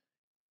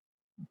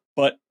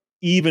 But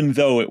even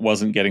though it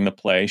wasn't getting the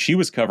play, she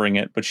was covering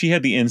it, but she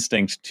had the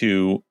instinct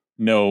to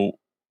know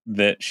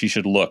that she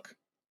should look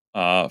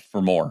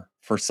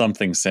for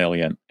something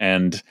salient,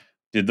 and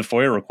did the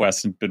FOIA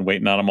request and been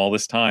waiting on them all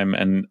this time,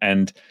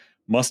 and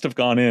must have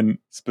gone in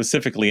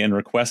specifically and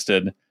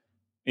requested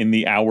in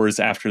the hours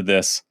after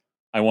this,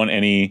 I want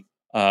any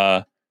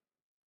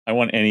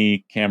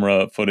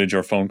camera footage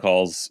or phone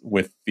calls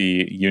with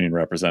the union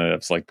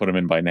representatives, like put them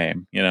in by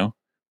name,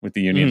 with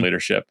the union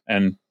leadership.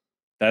 And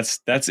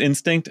that's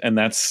instinct, and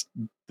that's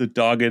the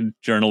dogged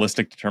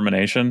journalistic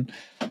determination.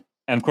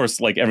 And of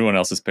course, like everyone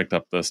else has picked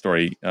up the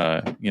story,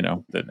 and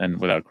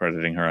without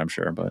crediting her, I'm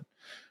sure. But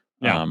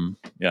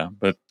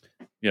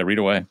read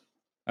away.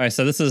 All right,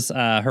 so this is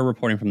her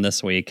reporting from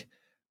this week.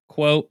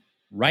 Quote,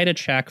 write a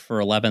check for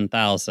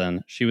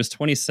 $11,000. She was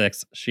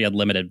 26. She had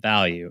limited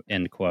value,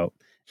 end quote.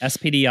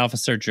 SPD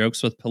officer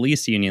jokes with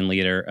police union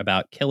leader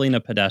about killing a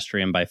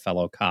pedestrian by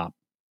fellow cop.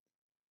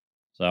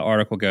 So the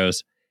article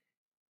goes,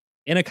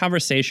 in a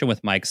conversation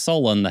with Mike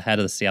Sullivan, the head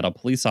of the Seattle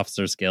Police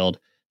Officers Guild,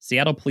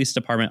 Seattle Police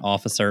Department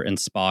officer and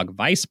SPOG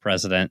vice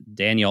president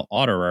Daniel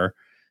Otterer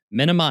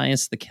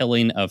minimized the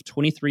killing of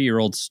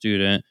 23-year-old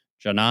student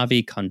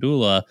Janavi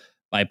Kandula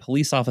by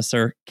police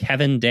officer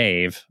Kevin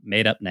Dave,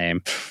 made up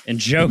name, and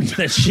joked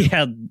that she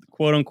had,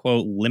 quote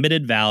unquote,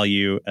 limited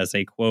value as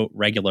a, quote,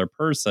 regular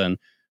person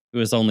who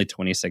is only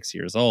 26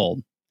 years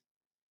old.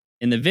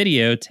 In the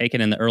video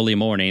taken in the early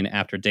morning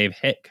after Dave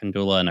hit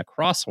Kandula in a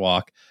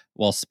crosswalk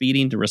while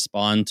speeding to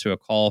respond to a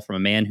call from a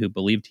man who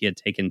believed he had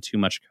taken too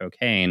much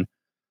cocaine,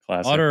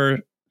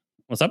 Otter,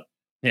 what's up?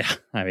 Yeah,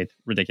 I mean,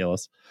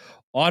 ridiculous.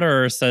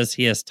 Otter says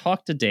he has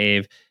talked to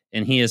Dave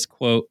and he is,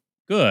 quote,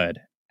 good,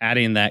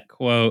 adding that,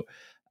 quote,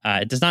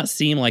 it does not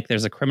seem like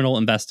there's a criminal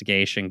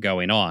investigation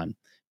going on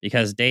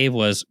because Dave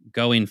was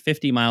going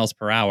 50 miles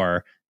per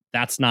hour.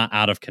 That's not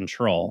out of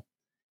control.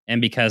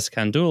 And because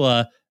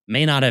Kandula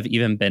may not have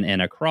even been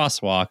in a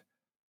crosswalk,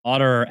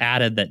 Otter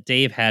added that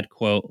Dave had,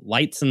 quote,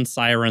 lights and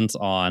sirens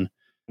on,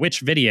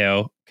 which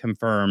video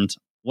confirmed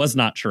was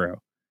not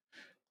true.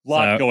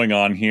 Lot going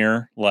on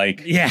here.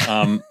 Like,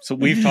 so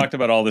we've talked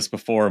about all this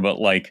before, but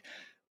like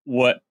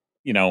what,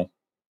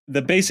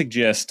 the basic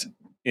gist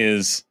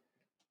is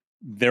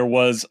there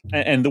was,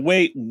 and the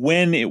way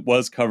when it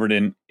was covered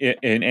in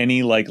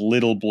any like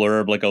little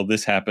blurb, like, oh,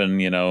 this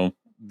happened,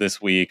 this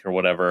week or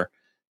whatever,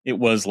 it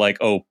was like,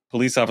 oh,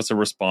 police officer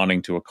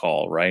responding to a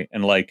call, right?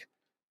 And like,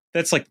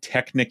 that's like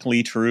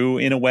technically true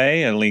in a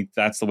way. At least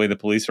that's the way the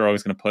police are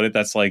always going to put it.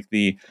 That's like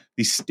the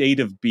state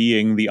of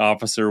being the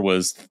officer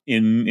was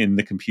in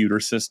the computer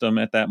system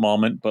at that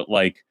moment. But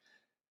like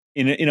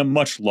in a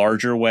much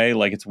larger way,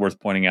 like it's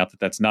worth pointing out that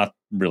that's not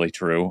really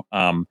true.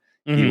 A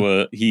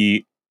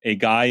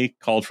guy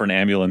called for an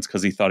ambulance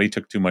because he thought he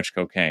took too much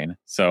cocaine.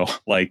 So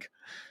like,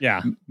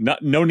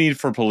 no need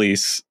for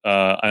police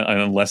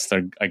unless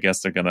I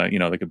guess they're gonna,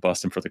 they could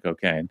bust him for the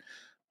cocaine.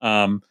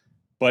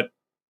 But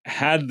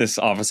had this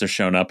officer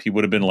shown up, he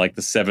would have been like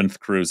the 7th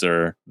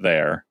cruiser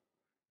there,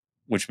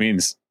 which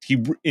means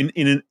he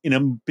in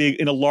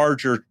a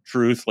larger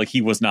truth, like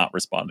he was not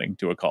responding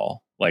to a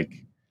call. Like,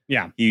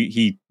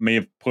 he may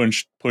have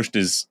pushed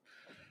his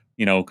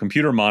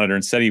computer monitor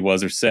and said he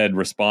was, or said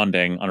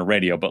responding on a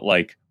radio, but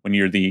like when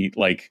you're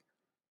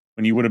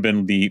when you would have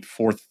been the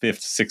 4th,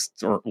 5th,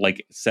 6th, or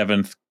like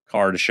 7th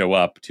car to show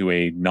up to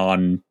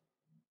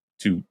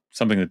to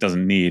something that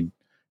doesn't need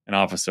an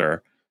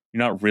officer, you're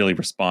not really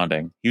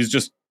responding. He was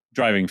just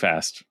driving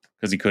fast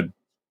because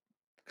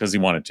he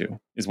wanted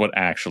to, is what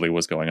actually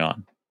was going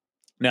on.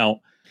 Now,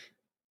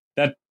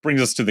 that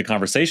brings us to the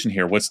conversation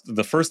here. What's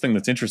the first thing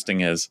that's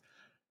interesting is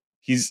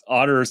he's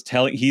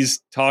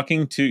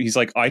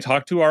like, I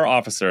talked to our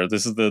officer.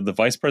 This is the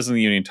vice president of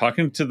the union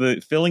talking to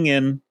filling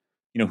in,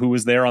 who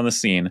was there on the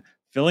scene,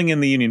 filling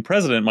in the union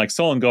president, Mike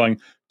Solon, going,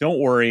 don't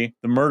worry,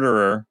 the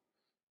murderer,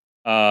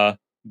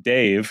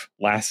 Dave,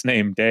 last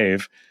name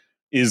Dave,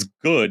 is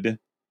good.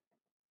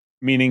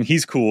 Meaning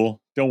he's cool.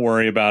 Don't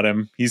worry about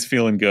him. He's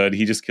feeling good.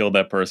 He just killed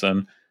that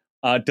person.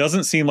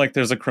 Doesn't seem like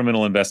there's a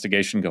criminal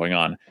investigation going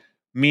on.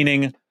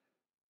 Meaning,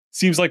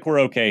 seems like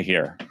we're okay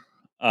here.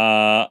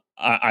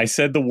 I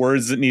said the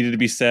words that needed to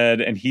be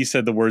said, and he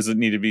said the words that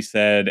needed to be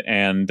said.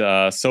 And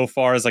so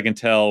far as I can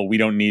tell, we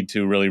don't need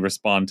to really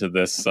respond to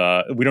this.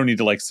 We don't need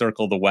to like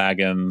circle the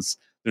wagons.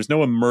 There's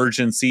no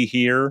emergency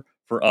here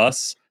for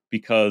us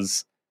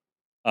because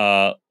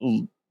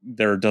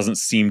there doesn't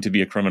seem to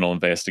be a criminal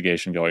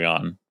investigation going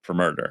on for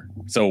murder.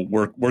 So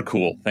we're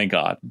cool. Thank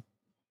God.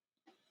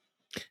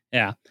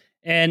 Yeah.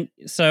 And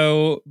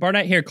so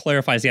Barnett here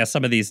clarifies,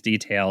 some of these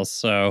details.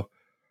 So,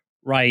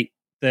 right.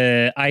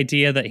 The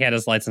idea that he had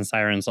his lights and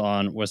sirens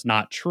on was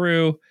not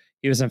true.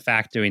 He was in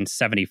fact doing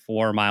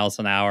 74 miles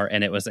an hour,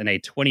 and it was in a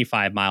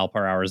 25 mile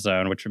per hour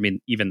zone, which would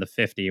mean even the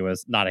 50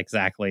 was not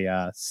exactly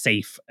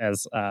safe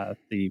as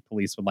the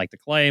police would like to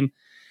claim.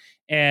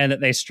 And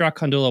they struck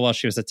Kandula while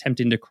she was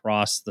attempting to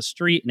cross the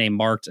street in a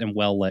marked and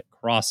well-lit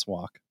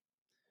crosswalk.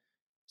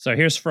 So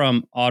here's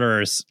from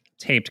Otter's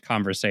taped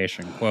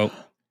conversation, quote,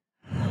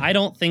 I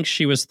don't think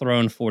she was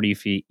thrown 40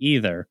 feet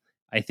either.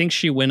 I think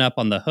she went up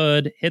on the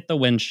hood, hit the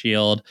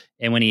windshield,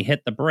 and when he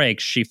hit the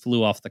brakes, she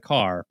flew off the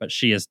car, but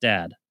she is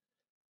dead.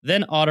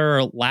 Then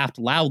Otter laughed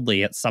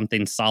loudly at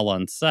something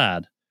Solon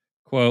said.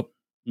 Quote,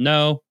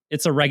 no,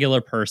 it's a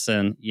regular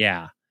person,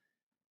 yeah.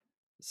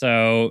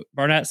 So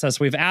Barnett says,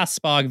 we've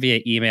asked Spog via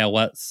email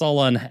what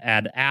Solon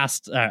had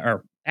asked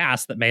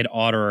that made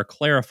Otter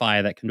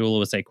clarify that Kandula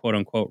was a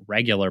quote-unquote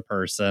regular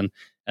person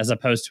as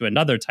opposed to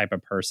another type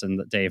of person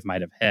that Dave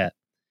might have hit.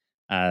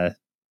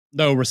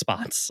 No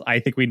response. I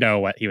think we know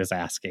what he was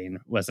asking.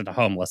 Was it a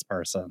homeless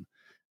person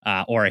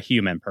or a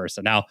human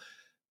person? Now,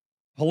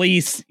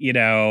 police,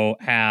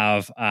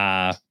 have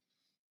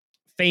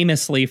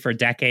famously for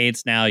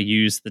decades now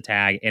used the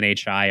tag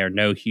NHI or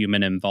no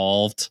human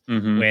involved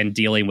when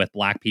dealing with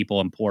black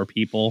people and poor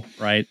people,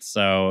 right?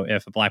 So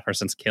if a black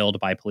person's killed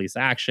by police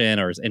action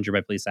or is injured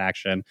by police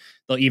action,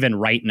 they'll even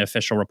write in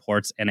official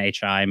reports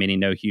NHI, meaning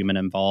no human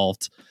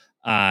involved.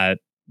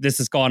 This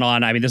has gone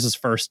on. I mean, this was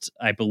first,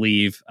 I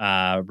believe,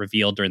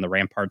 revealed during the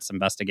Ramparts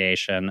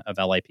investigation of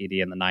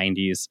LAPD in the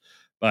 90s,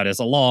 but is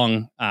a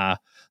long,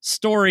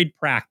 storied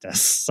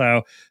practice.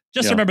 So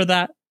just remember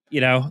that,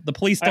 the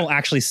police don't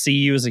actually see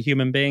you as a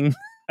human being.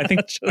 I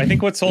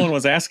think what Solon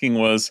was asking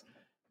was,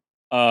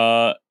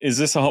 was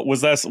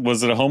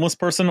it a homeless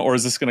person, or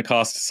is this going to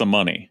cost some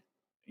money?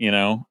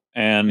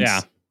 And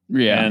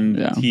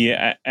he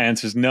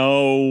answers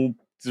no.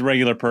 It's a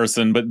regular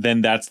person, but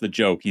then that's the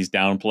joke. He's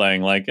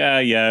downplaying, like,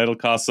 it'll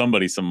cost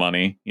somebody some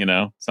money.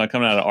 It's not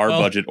coming out of our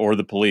budget or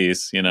the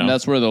police. And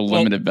that's where the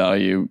limited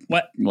value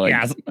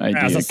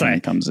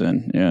idea comes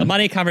in. Yeah, the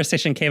money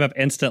conversation came up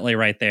instantly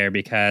right there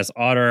because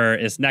Otter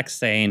is next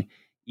saying,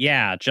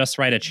 "Yeah, just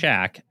write a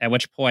check." At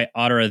which point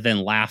Otter then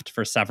laughed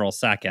for several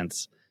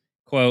seconds.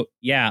 Quote,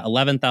 "Yeah,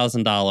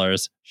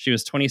 $11,000. She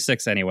was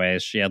 26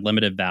 anyways. She had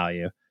limited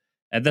value."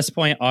 At this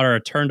point, Otter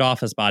turned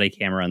off his body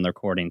camera and the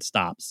recording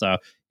stopped. So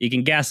you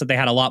can guess that they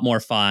had a lot more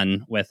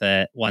fun with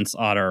it once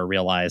Otter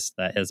realized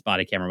that his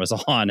body camera was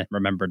on and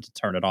remembered to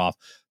turn it off.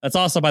 That's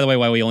also, by the way,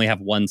 why we only have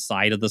one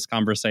side of this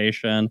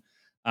conversation.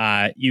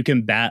 You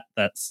can bet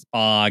that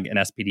SPOG and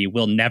SPD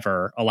will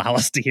never allow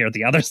us to hear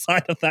the other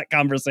side of that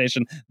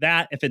conversation.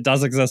 That, if it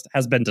does exist,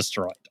 has been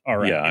destroyed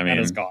already. Yeah, that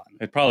is gone.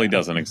 It probably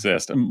doesn't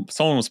exist.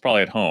 Someone was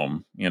probably at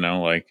home, he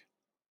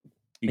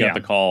got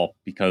the call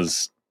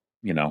because,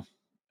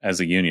 as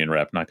a union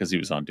rep, not because he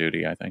was on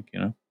duty, I think,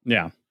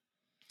 Yeah.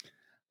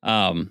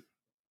 All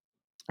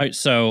right,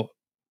 so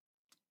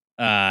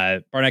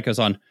Barnett goes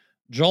on.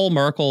 Joel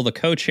Merkel, the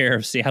co-chair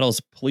of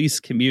Seattle's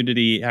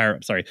Community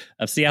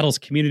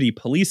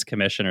Police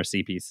Commission, or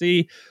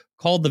CPC,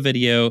 called the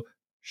video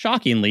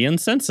shockingly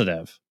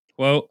insensitive.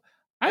 Quote,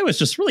 "I was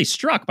just really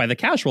struck by the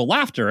casual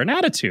laughter and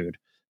attitude.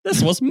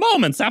 This was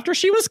moments after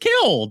she was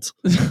killed.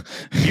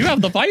 You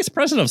have the vice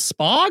president of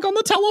SPOG on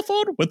the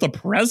telephone with the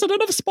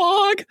president of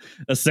SPOG,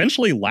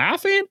 essentially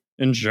laughing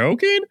and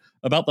joking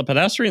about the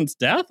pedestrian's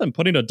death and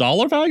putting a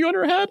dollar value on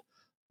her head.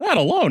 That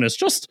alone is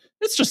just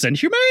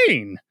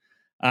inhumane."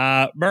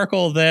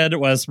 Merkel then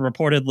was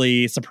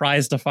reportedly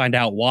surprised to find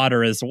out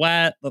water is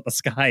wet, that the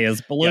sky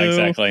is blue. Yeah,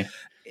 exactly.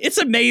 It's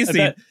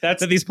amazing that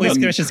these police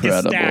commissions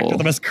get stacked with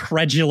the most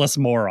credulous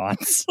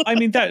morons.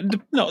 It's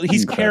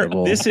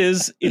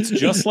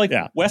just like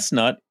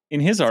Westnut in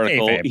his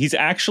article. He's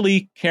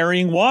actually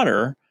carrying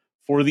water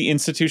for the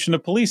institution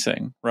of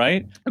policing,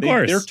 right? Of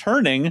course. They're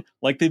turning,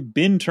 like they've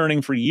been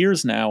turning for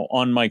years now,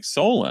 on Mike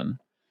Solon.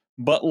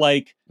 But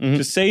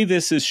to say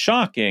this is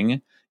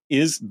shocking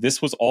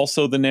this was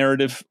also the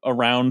narrative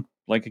around,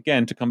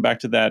 again, to come back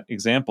to that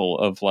example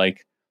of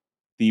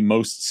the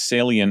most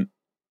salient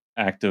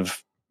act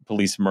of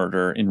police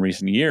murder in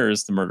recent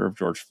years, the murder of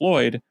George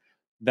Floyd.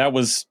 That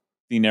was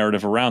the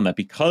narrative around that,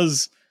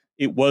 because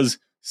it was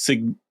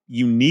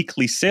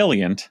uniquely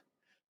salient.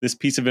 This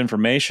piece of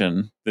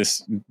information,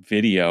 this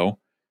video,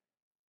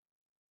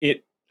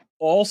 it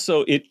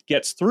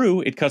cuts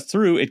through, it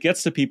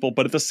gets to people,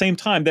 but at the same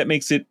time, that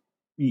makes it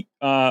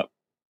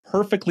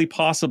perfectly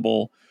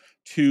possible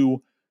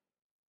to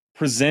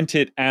present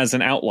it as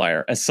an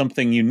outlier, as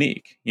something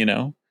unique,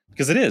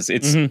 because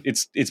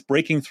it's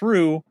breaking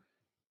through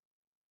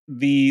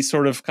the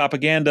sort of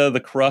propaganda, the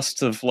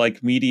crust of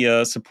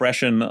media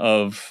suppression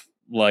of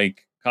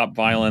cop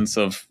violence,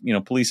 of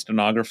police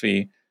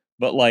stenography,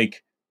 but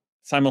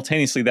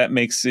simultaneously that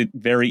makes it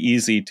very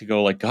easy to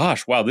go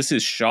gosh, wow, this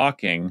is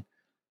shocking,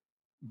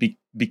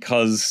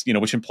 because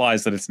which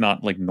implies that it's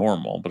not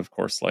normal, but of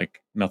course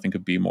nothing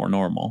could be more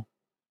normal.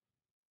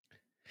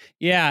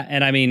 Yeah,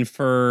 and I mean,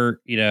 for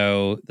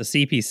the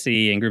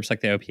CPC and groups like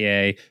the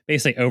OPA,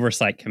 basically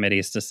oversight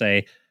committees, to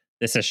say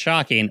this is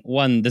shocking.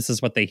 One, this is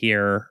what they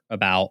hear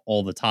about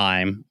all the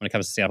time when it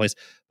comes to Seattle police,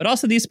 but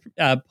also these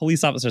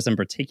police officers in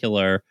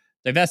particular.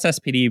 The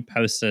SPD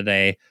posted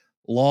a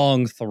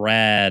long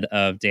thread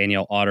of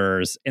Daniel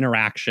Otter's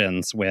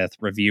interactions with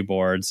review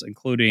boards,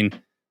 including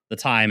the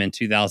time in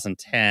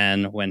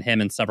 2010 when him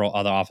and several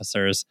other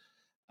officers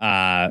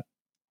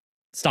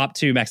stopped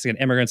two Mexican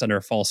immigrants under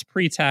a false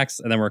pretext,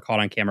 and then were caught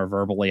on camera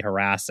verbally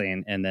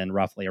harassing and then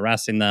roughly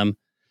arresting them.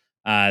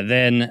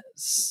 Then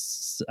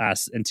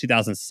in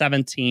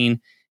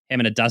 2017, him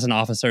and a dozen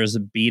officers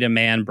beat a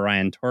man,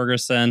 Brian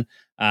Torgerson,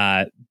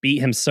 beat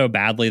him so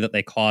badly that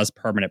they caused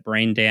permanent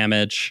brain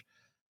damage.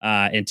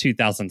 In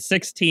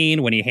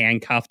 2016, when he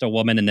handcuffed a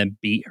woman and then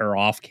beat her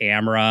off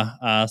camera,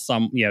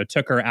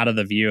 took her out of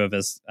the view of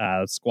his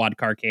squad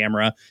car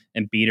camera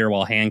and beat her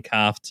while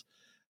handcuffed.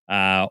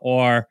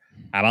 Or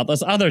how about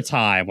this other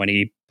time when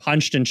he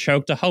punched and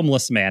choked a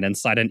homeless man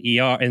inside the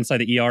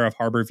ER of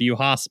Harborview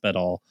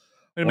Hospital?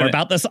 Or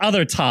about this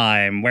other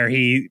time where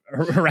he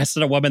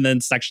arrested a woman and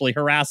then sexually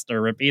harassed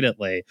her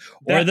repeatedly.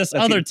 Or this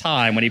other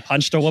time when he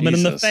punched a woman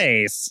in the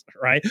face,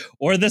 right?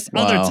 Or this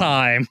other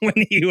time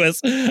when he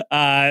was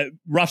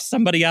roughed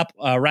somebody up,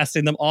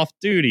 arresting them off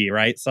duty,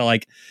 right? So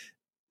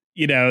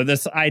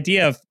this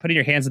idea of putting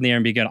your hands in the air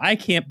and being good, I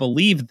can't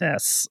believe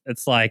this.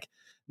 It's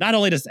not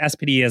only does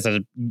SPD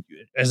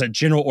as a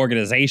general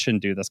organization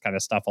do this kind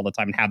of stuff all the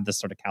time and have this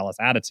sort of callous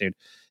attitude,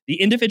 the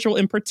individual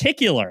in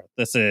particular,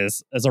 this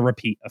is a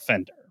repeat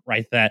offender,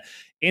 right? That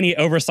any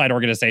oversight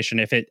organization,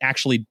 if it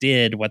actually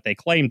did what they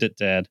claimed it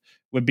did,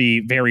 would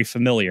be very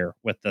familiar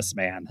with this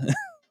man,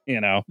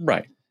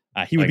 Right.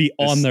 He would be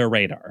on their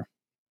radar.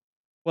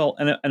 Well,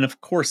 and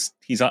of course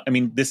I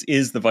mean, this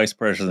is the vice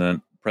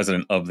president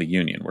of the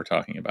union we're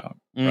talking about,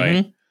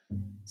 right?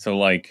 So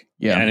like,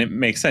 and it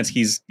makes sense.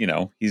 He's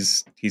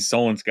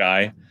Solon's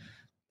guy.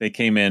 They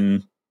came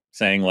in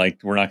saying like,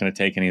 we're not going to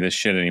take any of this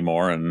shit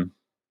anymore, and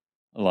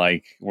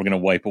like we're going to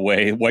wipe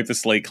the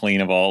slate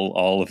clean of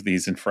all of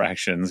these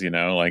infractions.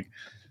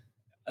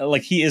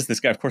 Like he is this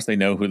guy. Of course, they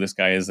know who this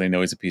guy is. They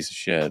know he's a piece of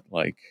shit.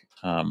 Like,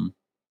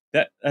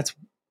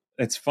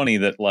 it's funny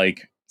that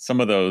like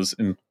some of those,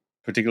 and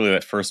particularly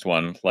that first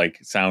one, like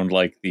sound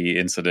like the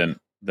incident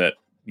that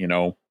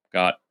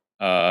got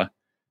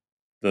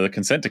the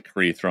consent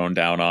decree thrown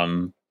down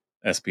on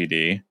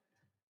SPD,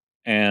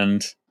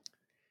 and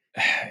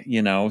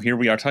here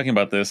we are talking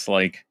about this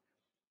like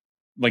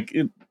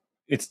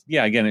it's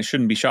again, it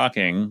shouldn't be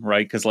shocking,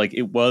 right? Because like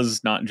it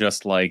was not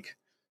just like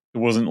it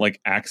wasn't like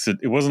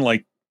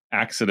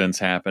accidents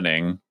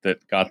happening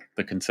that got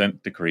the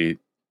consent decree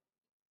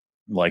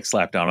like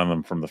slapped down on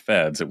them from the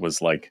feds. It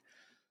was like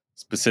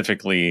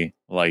specifically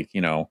like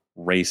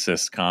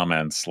racist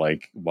comments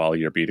like while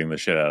you're beating the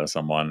shit out of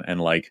someone,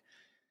 and like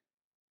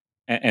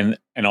and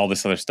all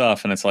this other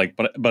stuff. And it's like,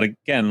 but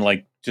again,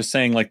 like just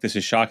saying like this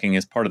is shocking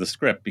is part of the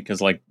script,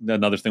 because like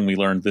another thing we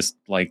learned this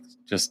like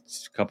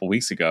just a couple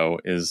weeks ago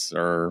is,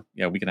 or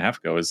a week and a half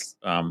ago, is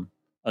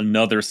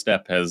another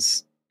step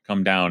has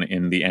come down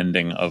in the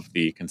ending of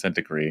the consent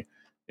decree.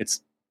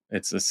 It's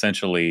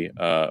essentially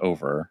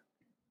over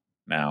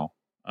now.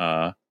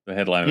 The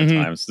headline of the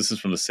Times, this is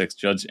from the 6th,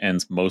 judge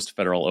ends most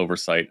federal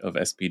oversight of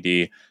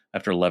SPD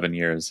after 11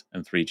 years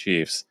and 3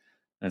 chiefs.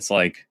 And it's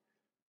like,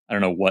 I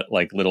don't know what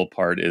like little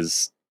part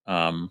is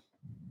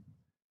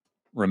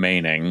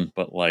remaining,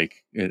 but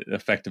like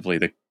effectively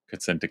the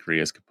consent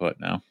decree is kaput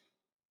now.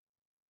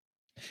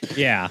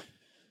 Yeah.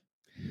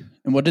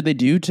 And what did they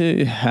do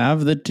to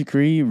have the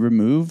decree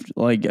removed?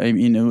 Like, I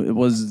mean, it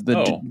was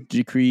the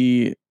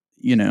decree,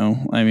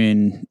 I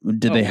mean,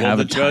 did they have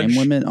a time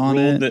limit on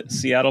it? The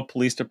Seattle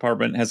Police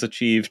Department has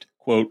achieved,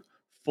 quote,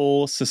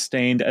 full,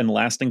 sustained, and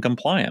lasting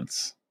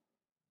compliance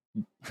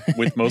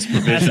with most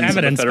provisions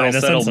of the federal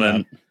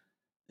settlement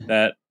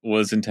that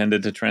was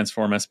intended to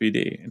transform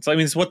SPD. It's, I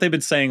mean, it's what they've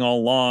been saying all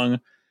along.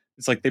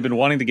 It's like they've been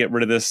wanting to get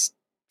rid of this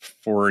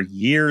for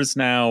years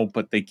now,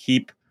 but they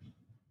keep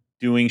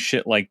doing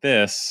shit like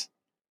this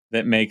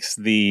that makes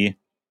the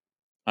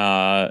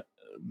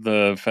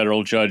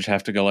federal judge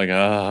have to go like,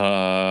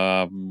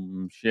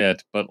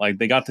 shit. But like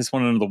they got this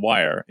one under the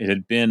wire. It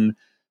had been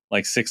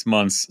like 6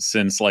 months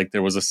since like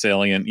there was a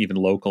salient, even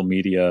local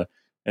media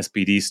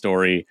SPD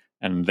story,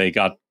 and they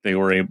got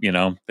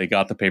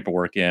the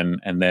paperwork in,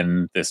 and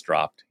then this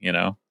dropped,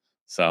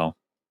 so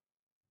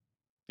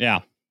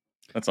yeah,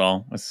 that's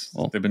all. It's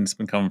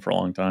been coming for a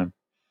long time.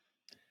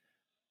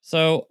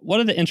 So one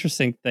of the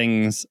interesting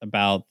things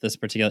about this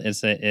particular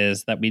incident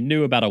is that we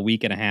knew about a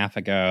week and a half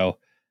ago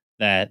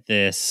that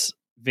this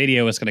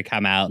video was going to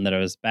come out and that it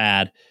was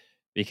bad,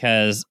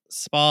 because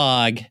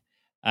Spog,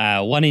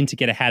 wanting to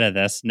get ahead of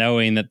this,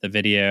 knowing that the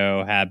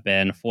video had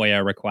been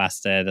FOIA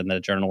requested and the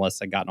journalists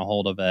had gotten a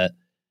hold of it,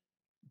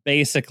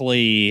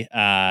 basically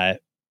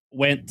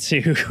went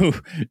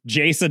to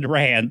Jason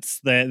Rantz,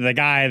 the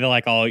guy that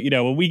like,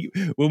 when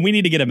we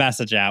need to get a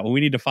message out, when we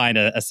need to find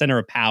a center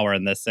of power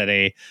in this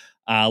city,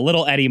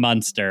 little Eddie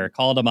Munster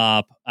called him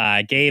up,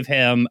 gave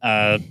him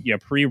a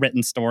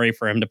pre-written story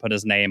for him to put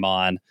his name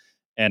on,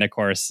 and of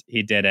course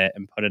he did it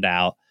and put it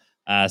out.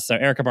 So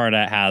Erica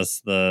Barnett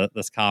has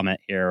this comment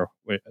here,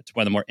 which is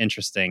one of the more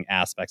interesting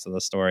aspects of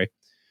the story.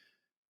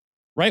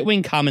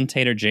 Right-wing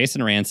commentator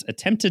Jason Rantz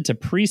attempted to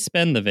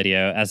pre-spin the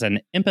video as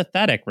an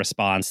empathetic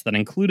response that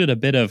included a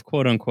bit of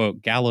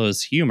quote-unquote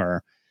gallows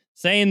humor,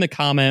 saying the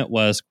comment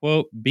was,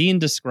 quote, being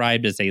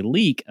described as a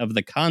leak of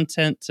the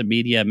content to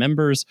media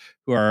members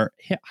who are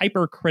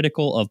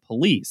hypercritical of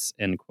police,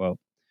 end quote.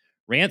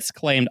 Rantz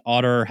claimed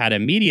Otter had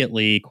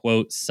immediately,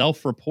 quote,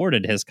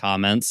 self-reported his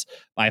comments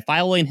by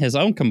filing his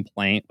own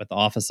complaint with the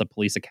Office of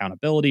Police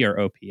Accountability, or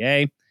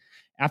OPA.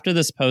 After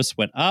this post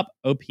went up,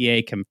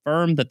 OPA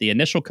confirmed that the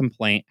initial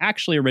complaint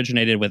actually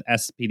originated with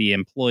SPD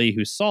employee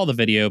who saw the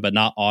video, but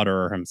not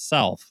Otter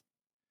himself.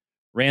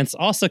 Rantz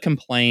also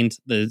claimed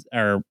the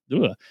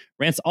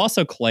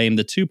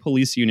 2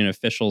 police union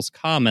officials'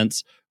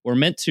 comments were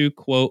meant to,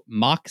 quote,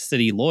 mock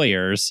city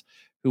lawyers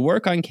who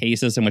work on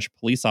cases in which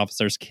police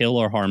officers kill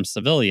or harm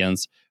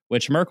civilians,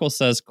 which Merkel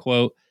says,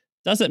 quote,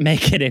 doesn't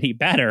make it any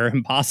better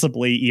and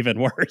possibly even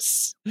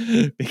worse.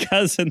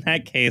 Because in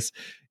that case,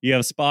 you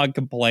have Spog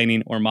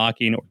complaining or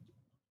mocking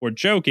or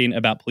joking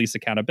about police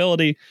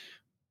accountability,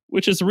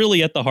 which is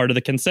really at the heart of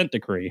the consent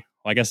decree.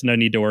 Well, I guess no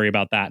need to worry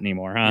about that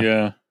anymore, huh?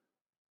 Yeah.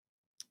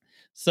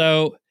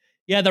 So,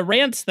 yeah, the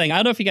Rantz thing, I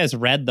don't know if you guys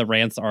read the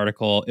Rantz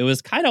article. It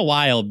was kind of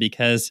wild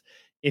because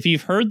if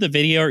you've heard the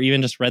video or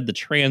even just read the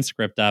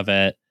transcript of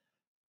it,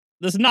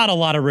 there's not a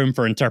lot of room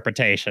for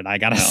interpretation, I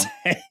gotta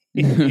say.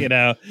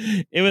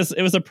 It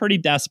was a pretty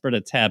desperate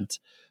attempt,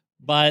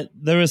 but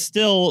there was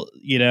still,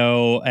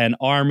 an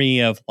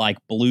army of like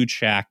blue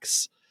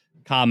checks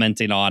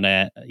commenting on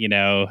it,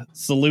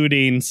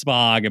 saluting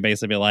Spog and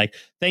basically like,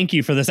 thank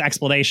you for this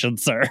explanation,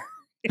 sir.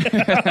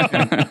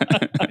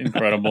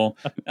 Incredible.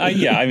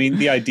 Yeah, I mean,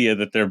 the idea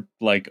that they're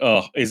like,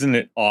 oh, isn't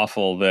it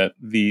awful that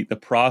the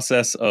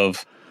process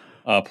of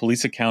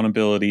police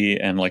accountability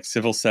and like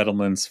civil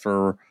settlements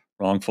for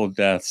wrongful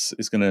deaths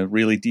is going to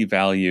really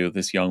devalue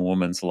this young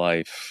woman's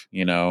life,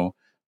 you know?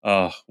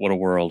 What a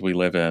world we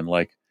live in.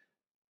 Like,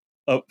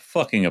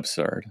 fucking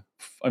absurd.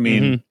 I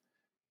mean,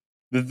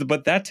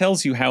 but that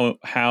tells you how,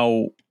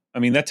 I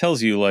mean, that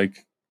tells you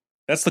like,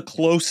 that's the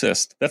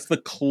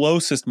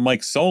closest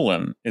Mike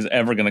Solon is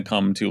ever going to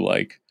come to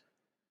like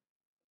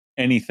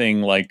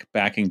anything like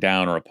backing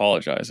down or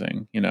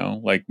apologizing, you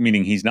know, like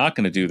meaning he's not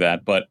going to do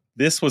that. But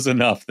this was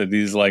enough that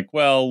he's like,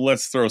 well,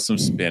 let's throw some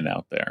spin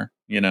out there,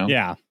 you know?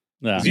 Yeah.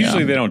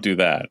 Usually they don't do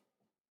that.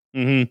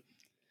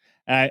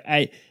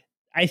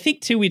 I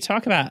think too, we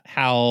talk about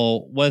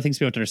how one of the things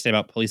we have to understand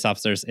about police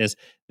officers is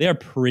they are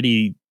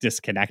pretty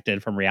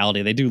disconnected from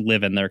reality. They do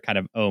live in their kind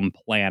of own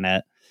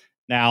planet.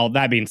 Now,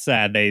 that being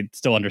said, they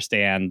still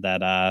understand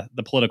that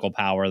the political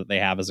power that they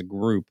have as a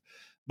group.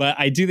 But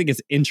I do think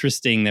it's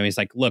interesting that he's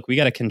like, look, we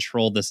got to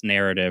control this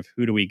narrative.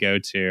 Who do we go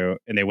to?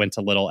 And they went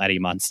to little Eddie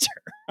Munster.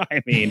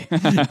 I mean,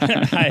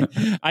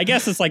 I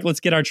guess it's like, let's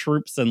get our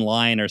troops in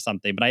line or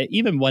something. But I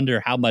even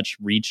wonder how much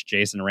reach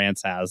Jason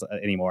Rance has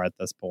anymore at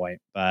this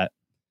point. But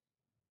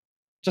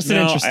just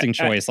an interesting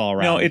choice all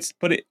around. No,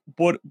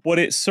 what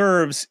it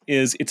serves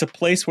is it's a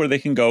place where they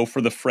can go for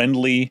the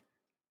friendly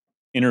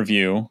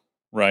interview,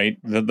 right?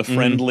 The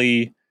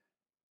friendly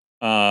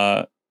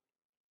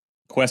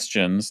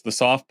questions, the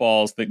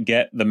softballs that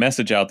get the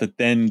message out that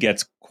then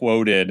gets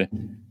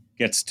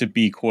to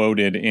be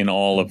quoted in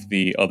all of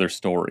the other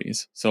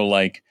stories. So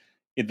like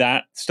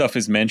that stuff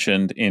is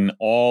mentioned in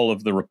all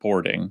of the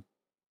reporting,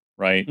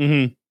 right?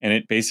 And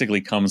it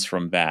basically comes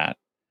from that.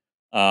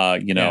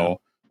 You know,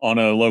 on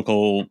a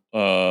local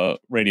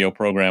radio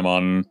program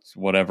on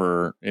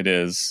whatever it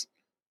is,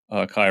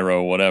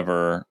 Cairo,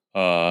 whatever,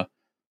 the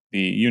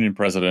union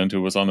president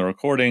who was on the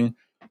recording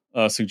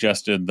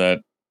suggested that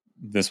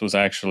this was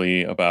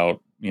actually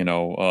about, you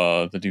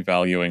know, the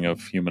devaluing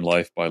of human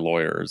life by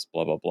lawyers,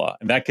 blah, blah, blah.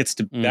 And that gets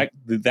to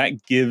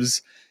that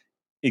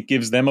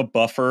gives them a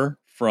buffer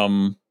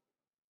from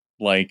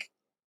like,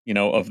 you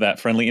know, of that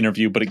friendly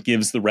interview, but it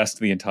gives the rest of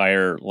the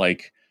entire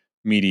like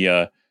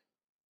media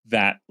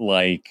that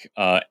like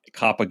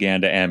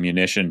propaganda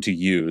ammunition to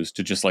use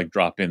to just like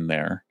drop in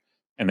there.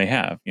 And they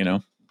have, you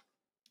know?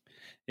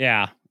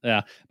 Yeah.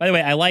 Yeah. By the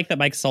way, I like that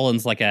Mike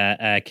Solon's like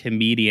a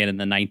comedian in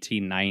the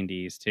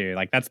 1990s too.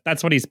 Like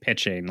that's what he's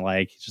pitching.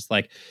 Like just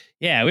like,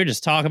 yeah, we're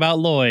just talking about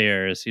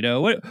lawyers. You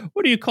know, what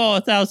do you call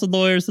 1,000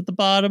 lawyers at the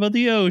bottom of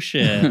the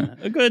ocean?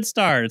 A good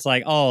start. It's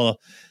like, oh,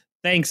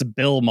 thanks,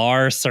 Bill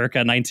Maher,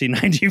 circa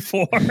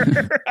 1994.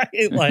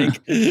 Right?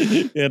 Like,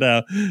 you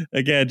know,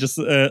 again, just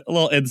a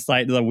little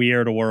insight into the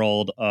weird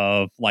world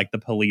of like the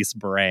police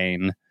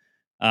brain.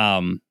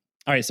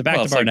 All right, so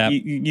back to Barnett.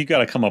 Like you got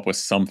to come up with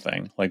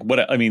something. Like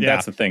what? I mean,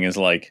 that's the thing is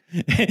like,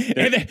 and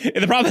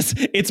the problem is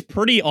it's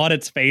pretty on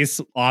its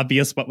face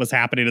obvious what was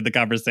happening in the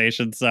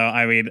conversation. So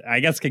I mean, I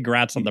guess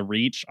congrats on the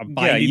reach. I'm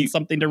finding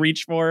something to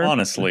reach for.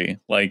 Honestly,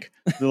 like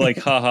they're like,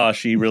 haha,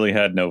 she really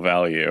had no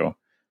value.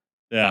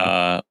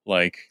 Yeah,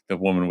 like the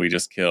woman we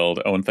just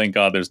killed. Oh, and thank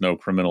God there's no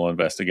criminal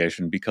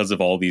investigation because of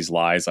all these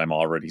lies I'm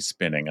already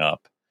spinning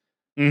up.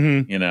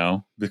 You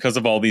know, because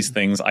of all these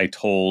things I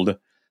told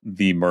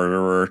the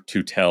murderer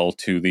to tell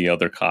to the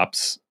other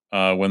cops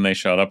when they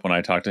showed up. When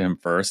I talked to him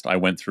first, I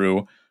went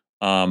through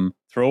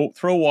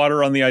throw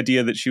water on the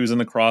idea that she was in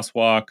the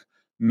crosswalk,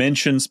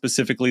 mention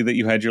specifically that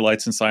you had your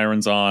lights and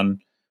sirens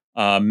on,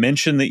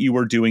 mention that you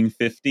were doing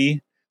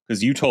 50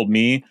 because you told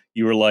me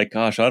you were like,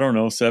 gosh, I don't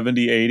know,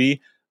 70,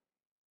 80.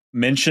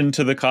 Mention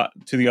to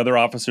the other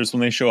officers when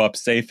they show up,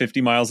 say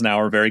 50 miles an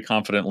hour very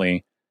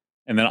confidently,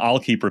 and then I'll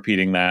keep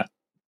repeating that,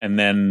 and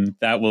then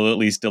that will at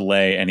least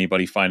delay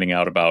anybody finding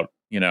out about,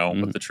 you know,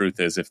 what the truth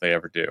is if they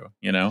ever do.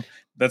 You know,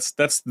 that's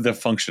the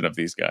function of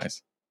these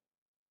guys.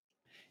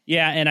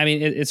 Yeah, and I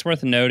mean it's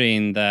worth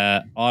noting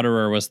that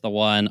Otterer was the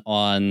one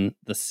on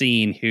the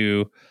scene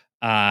who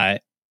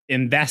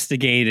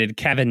investigated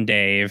Kevin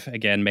Dave,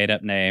 again made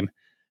up name,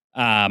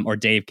 or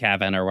Dave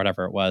Kevin or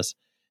whatever it was,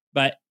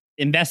 but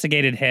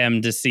investigated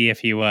him to see if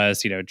he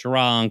was, you know,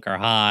 drunk or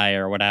high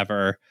or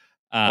whatever.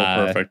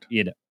 Perfect.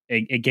 You know,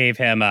 it gave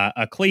him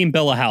a clean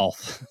bill of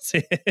health.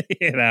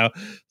 You know,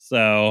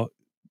 so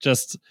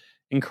just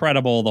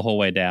incredible the whole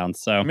way down.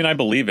 So I mean, I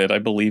believe it. I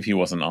believe he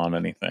wasn't on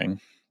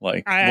anything.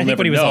 Like I think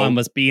what he was on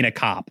was being a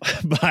cop.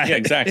 But, yeah,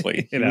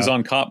 exactly. He was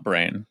on cop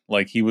brain.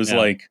 Like he was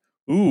like,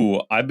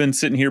 ooh, I've been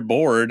sitting here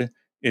bored.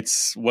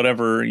 It's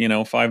whatever, you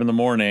know, 5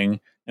 a.m.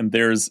 and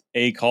there's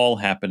a call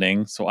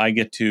happening. So I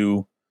get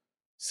to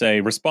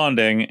say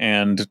responding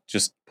and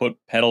just put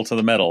pedal to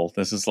the metal.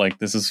 This is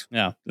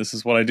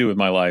what I do with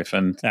my life.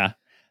 And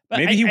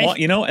maybe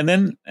you know,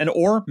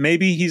 or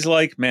maybe he's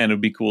like, man, it'd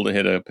be cool to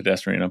hit a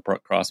pedestrian in a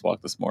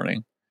crosswalk this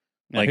morning.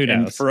 Like,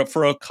 and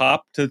for a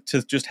cop to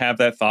just have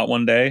that thought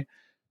one day,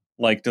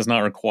 like, does not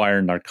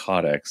require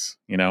narcotics,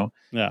 you know?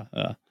 Yeah.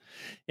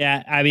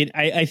 I mean,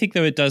 I think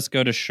though it does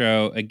go to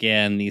show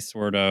again these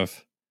sort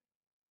of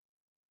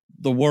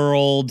the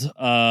world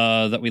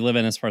that we live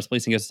in as far as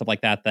policing goes, stuff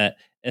like that, that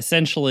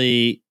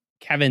essentially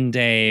Kevin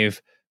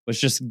Dave was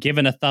just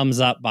given a thumbs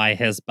up by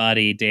his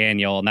buddy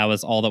Daniel, and that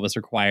was all that was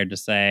required to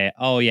say,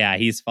 oh yeah,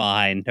 he's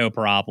fine, no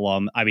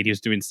problem. I mean, he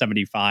was doing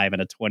 75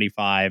 and a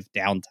 25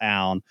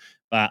 downtown,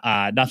 but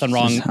nothing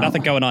wrong,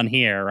 nothing going on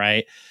here,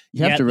 right?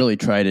 You have to really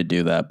try to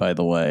do that, by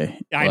the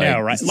way. I know,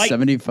 right? Like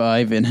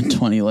 75 and a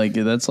 20, like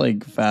that's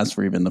like fast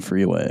for even the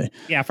freeway.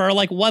 Yeah, for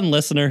like one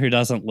listener who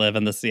doesn't live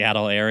in the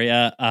Seattle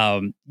area,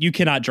 you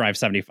cannot drive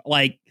 75.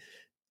 Like,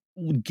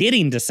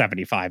 getting to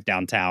 75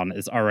 downtown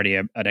is already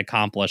an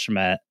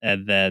accomplishment,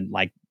 and then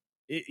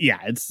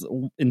it's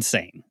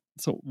insane.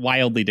 It's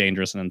wildly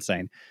dangerous and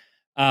insane.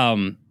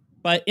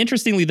 But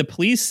interestingly, the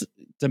police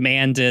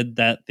demanded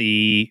that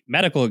the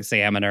medical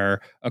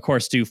examiner, of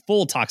course, do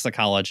full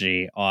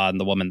toxicology on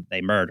the woman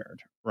they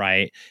murdered,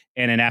 right?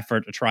 In an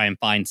effort to try and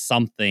find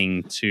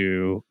something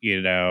to,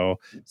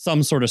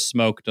 some sort of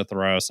smoke to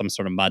throw, some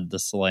sort of mud to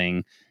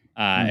sling.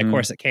 Of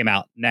course, it came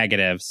out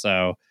negative,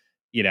 so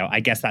I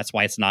guess that's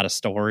why it's not a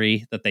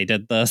story that they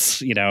did this,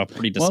 pretty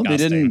disgusting. Well,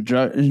 they didn't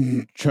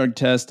drug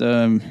test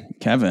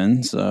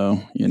Kevin, so,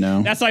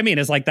 That's what I mean,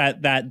 is like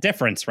that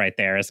difference right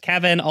there is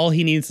Kevin, all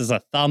he needs is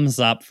a thumbs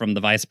up from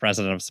the vice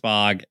president of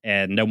SPOG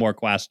and no more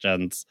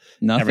questions.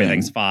 Nothing.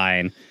 Everything's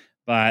fine.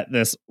 But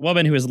this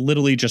woman who is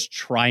literally just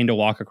trying to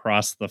walk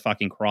across the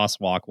fucking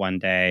crosswalk one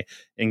day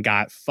and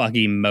got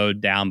fucking mowed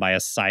down by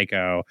a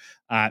psycho,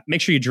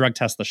 make sure you drug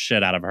test the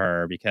shit out of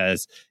her,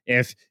 because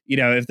if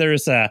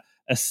there's a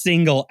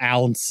single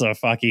ounce of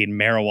fucking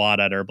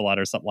marijuana in her blood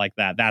or something like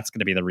that, that's going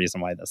to be the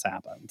reason why this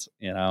happened,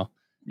 Yeah.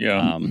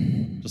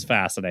 Just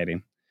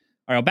fascinating.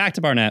 All right, back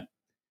to Barnett.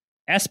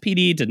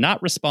 SPD did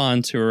not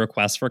respond to a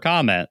request for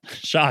comment.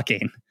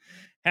 Shocking.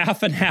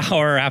 Half an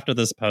hour after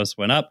this post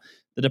went up,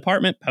 the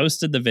department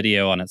posted the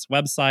video on its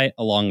website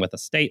along with a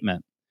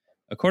statement.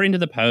 According to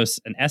the post,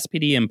 an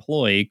SPD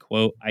employee,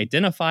 quote,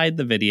 identified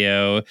the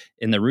video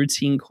in the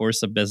routine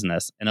course of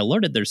business and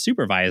alerted their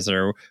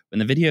supervisor when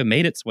the video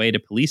made its way to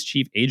Police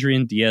Chief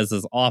Adrian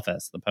Diaz's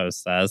office, the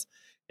post says.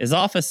 His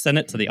office sent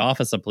it to the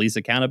Office of Police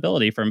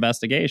Accountability for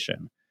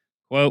investigation.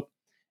 Quote,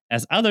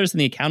 as others in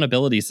the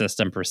accountability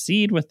system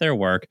proceed with their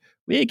work,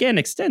 we again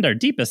extend our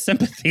deepest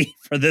sympathy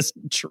for this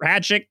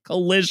tragic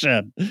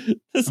collision.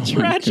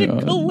 Tragic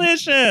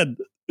collision.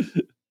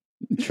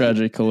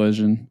 Tragic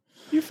collision.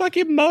 You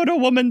fucking mowed a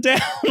woman down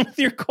with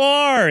your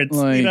car. It's,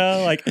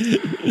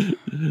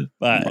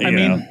 but I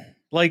mean,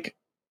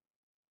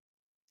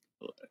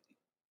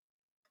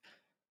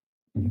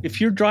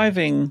 if you're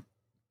driving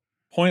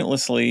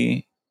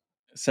pointlessly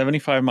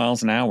 75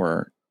 miles an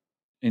hour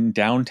in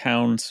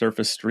downtown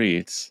surface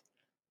streets,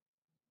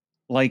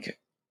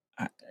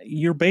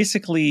 you're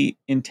basically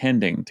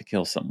intending to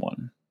kill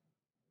someone.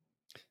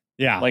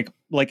 Yeah.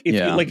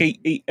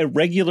 If a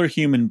regular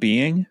human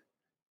being,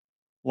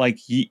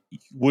 you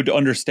would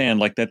understand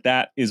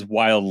that is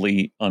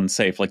wildly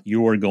unsafe.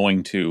 You are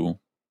going to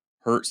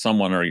hurt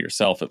someone or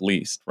yourself at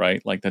least,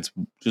 right? That's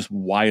just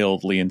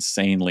wildly,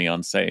 insanely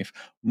unsafe.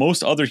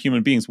 Most other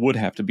human beings would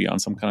have to be on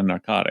some kind of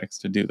narcotics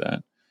to do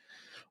that.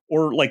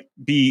 Or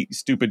be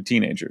stupid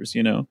teenagers,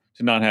 to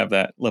not have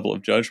that level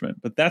of judgment.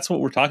 But that's what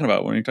we're talking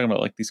about when you're talking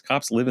about these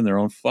cops live in their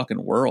own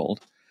fucking world,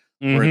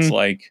 where it's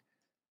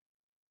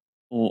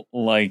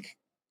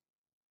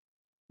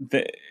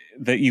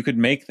that you could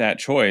make that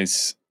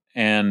choice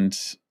and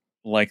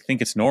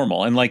think it's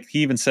normal. And he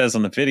even says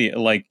on the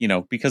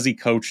video, because he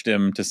coached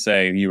him to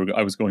say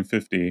I was going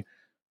 50.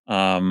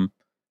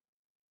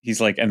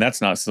 He's and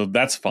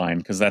that's fine,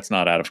 because that's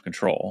not out of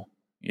control,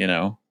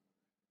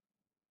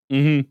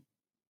 Mm-hmm.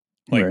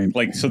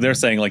 So they're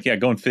saying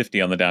going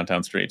 50 on the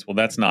downtown streets. Well,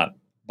 that's not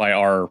by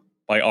our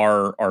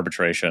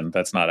arbitration.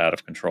 That's not out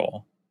of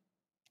control.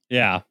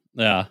 Yeah.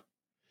 Yeah.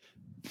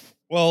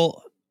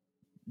 Well,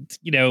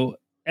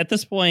 at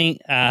this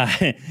point,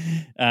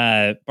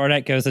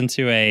 Barnett goes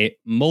into a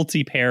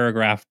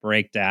multi-paragraph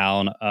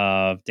breakdown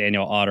of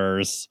Daniel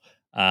Otter's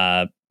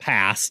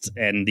past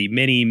and the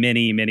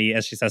many,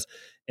 as she says,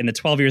 in the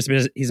 12 years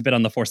he's been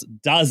on the force,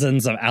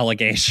 dozens of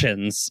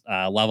allegations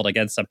leveled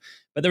against him.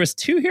 But there was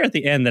two here at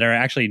the end that are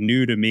actually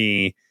new to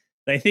me.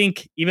 I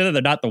think, even though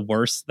they're not the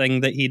worst thing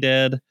that he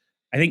did,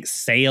 I think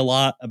say a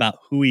lot about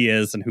who he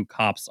is and who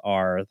cops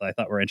are that I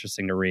thought were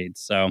interesting to read.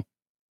 So,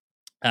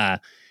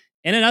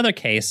 in another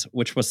case,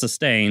 which was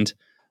sustained,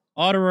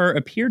 Otterer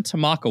appeared to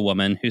mock a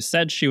woman who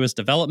said she was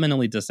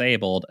developmentally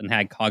disabled and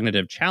had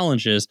cognitive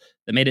challenges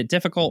that made it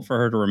difficult for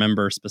her to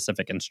remember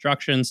specific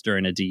instructions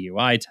during a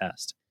DUI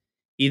test.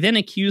 He then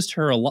accused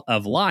her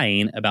of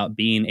lying about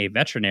being a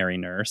veterinary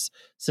nurse,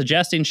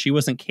 suggesting she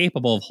wasn't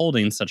capable of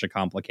holding such a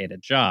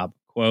complicated job.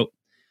 Quote,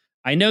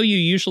 I know you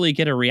usually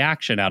get a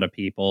reaction out of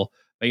people,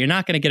 but you're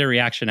not going to get a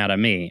reaction out of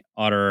me,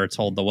 Otterer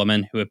told the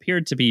woman, who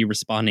appeared to be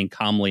responding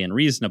calmly and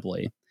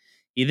reasonably.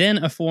 He then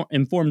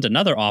informed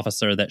another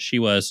officer that she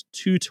was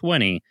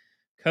 220,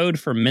 code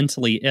for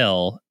mentally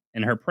ill,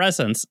 in her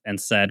presence, and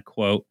said,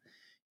 quote,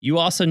 you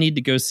also need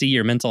to go see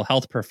your mental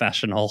health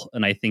professional,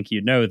 and I think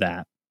you know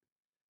that.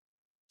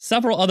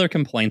 Several other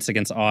complaints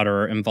against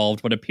Otterer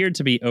involved what appeared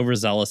to be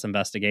overzealous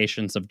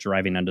investigations of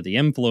driving under the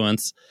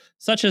influence,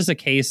 such as a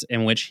case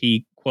in which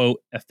he, quote,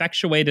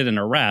 effectuated an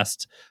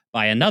arrest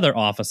by another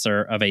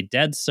officer of a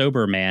dead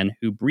sober man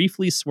who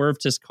briefly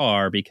swerved his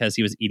car because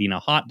he was eating a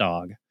hot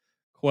dog.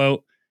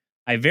 Quote,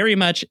 I very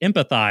much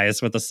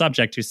empathize with the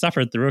subject who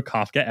suffered through a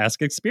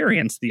Kafkaesque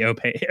experience, the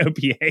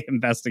OPA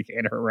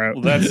investigator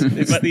wrote. Well,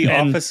 it's the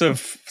office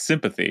of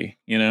sympathy,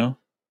 you know?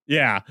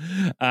 Yeah,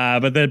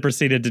 but then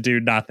proceeded to do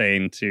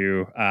nothing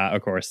to,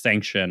 of course,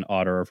 sanction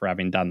Otterer for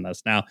having done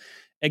this. Now,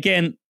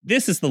 again,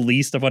 this is the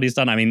least of what he's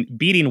done. I mean,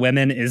 beating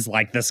women is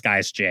like this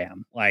guy's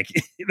jam. Like,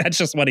 that's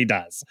just what he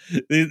does.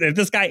 If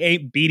this guy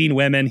ain't beating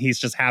women, he's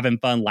just having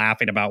fun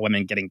laughing about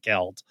women getting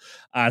killed.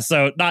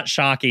 So not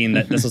shocking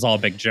that this is all a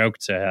big joke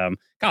to him.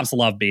 Cops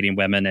love beating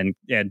women, and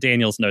yeah,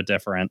 Daniel's no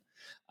different.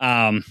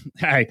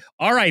 Hey,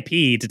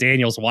 R.I.P. to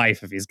Daniel's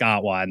wife if he's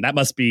got one. That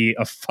must be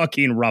a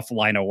fucking rough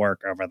line of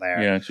work over there.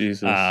 Yeah,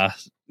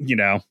 Jesus. You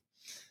know,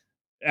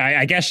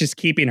 I guess she's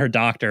keeping her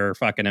doctor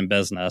fucking in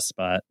business,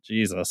 but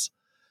Jesus.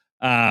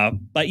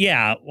 But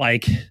yeah,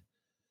 like,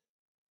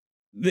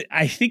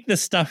 I think the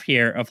stuff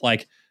here of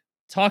like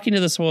talking to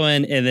this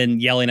woman and then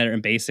yelling at her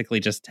and basically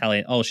just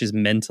telling, oh, she's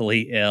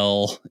mentally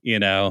ill, you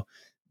know,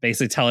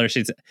 basically telling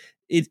her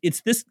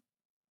it's this.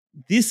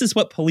 This is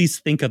what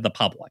police think of the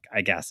public, I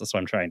guess. That's what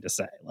I'm trying to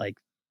say. Like,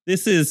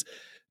 this is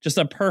just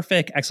a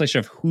perfect explanation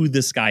of who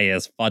this guy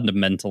is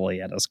fundamentally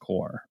at his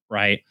core,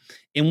 right?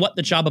 And what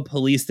the job of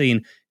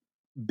policing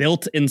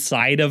built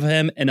inside of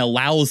him and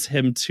allows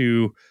him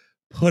to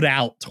put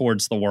out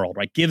towards the world,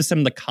 right? Gives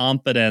him the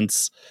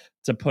confidence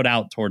to put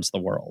out towards the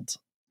world.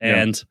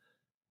 And,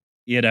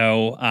 you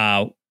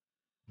know,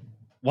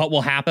 what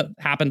will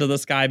happen to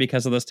this guy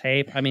because of this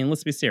tape? I mean,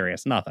 let's be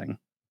serious. Nothing.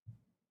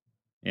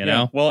 You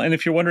know? Well, and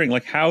if you're wondering,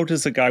 like, how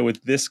does a guy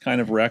with this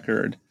kind of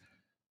record,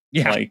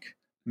 like,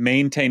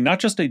 maintain not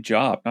just a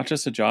job at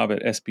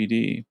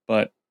SPD,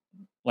 but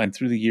like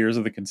through the years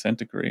of the consent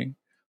decree,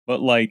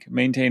 but like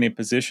maintain a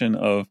position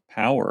of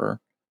power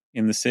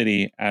in the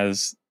city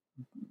as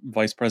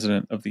vice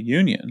president of the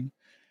union?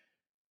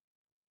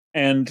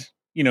 And,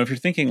 you know, if you're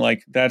thinking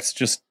like that's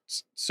just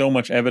so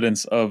much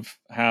evidence of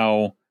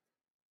how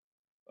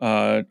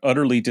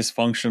utterly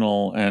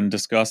dysfunctional and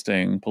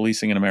disgusting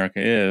policing in America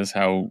is,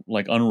 how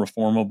like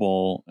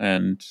unreformable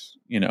and,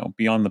 you know,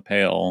 beyond the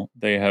pale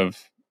they have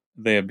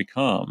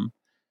become.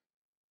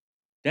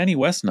 Danny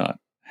Westnut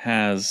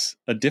has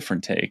a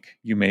different take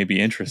you may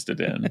be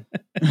interested in.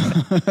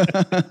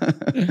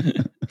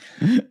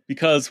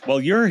 Because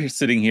while you're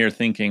sitting here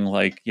thinking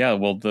like, yeah,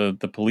 well,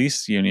 the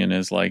police union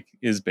is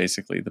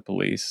basically the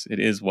police.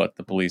 It is what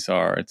the police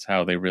are. It's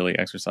how they really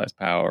exercise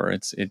power.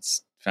 It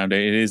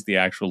is the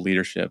actual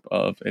leadership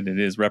of, and it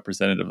is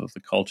representative of the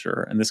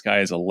culture. And this guy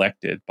is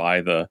elected by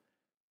the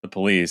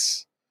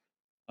police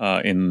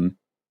in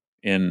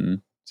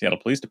Seattle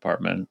Police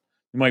Department.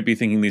 You might be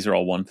thinking these are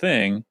all one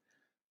thing.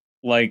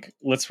 Like,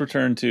 let's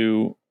return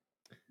to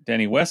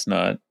Danny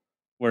Westnut,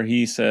 where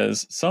he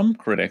says some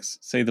critics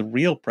say the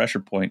real pressure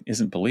point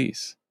isn't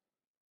police,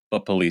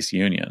 but police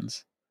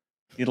unions.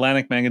 The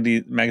Atlantic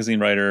magazine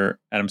writer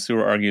Adam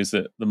Stewart argues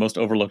that the most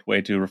overlooked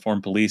way to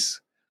reform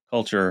police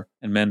culture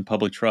and mend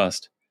public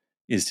trust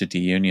is to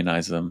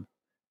deunionize them.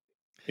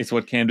 It's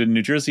what Camden,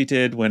 New Jersey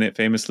did when it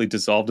famously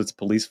dissolved its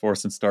police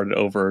force and started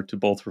over to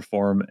both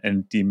reform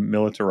and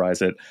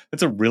demilitarize it.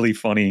 That's a really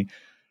funny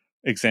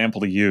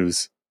example to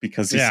use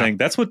because he's saying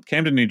that's what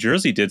Camden, New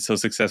Jersey did so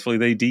successfully.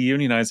 They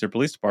deunionized their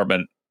police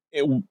department.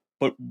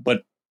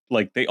 But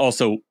like they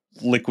also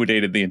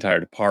liquidated the entire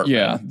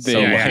department.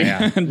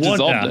 Yeah.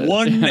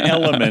 One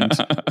element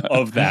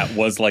of that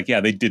was like,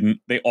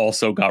 they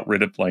also got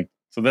rid of like,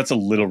 so that's a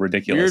little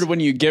ridiculous. Weird when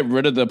you get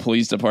rid of the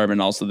police department,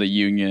 also the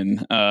union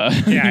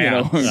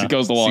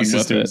goes along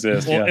with it.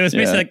 Exist, well, it was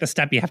basically like the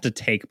step you have to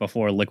take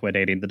before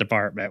liquidating the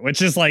department,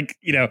 which is like,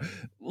 you know,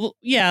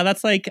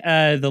 that's like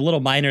the little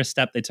minor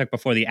step they took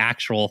before the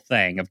actual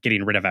thing of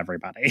getting rid of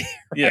everybody.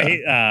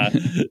 Right?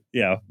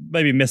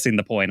 Maybe missing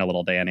the point a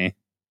little, Danny.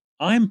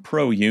 I'm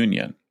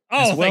pro-union.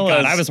 Oh, thank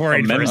God. I was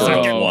worried for a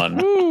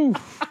second.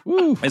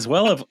 As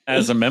well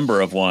as a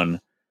member of one.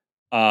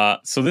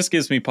 So this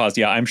gives me pause.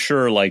 Yeah, I'm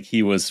sure like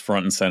he was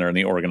front and center in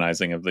the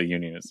organizing of the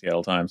union at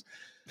Seattle Times.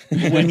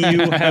 When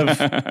you have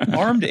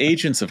armed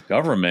agents of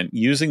government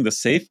using the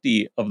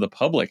safety of the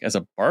public as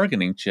a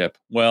bargaining chip,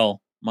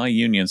 well, my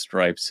union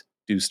stripes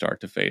do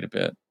start to fade a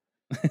bit.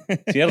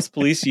 Seattle's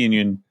police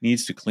union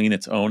needs to clean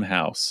its own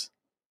house.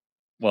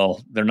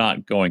 Well, they're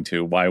not going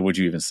to. Why would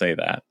you even say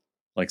that?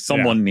 Like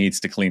someone needs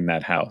to clean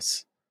that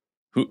house.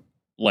 Who,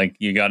 like,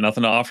 you got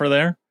nothing to offer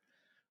there?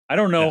 I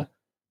don't know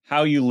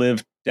how you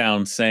live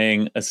down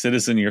saying a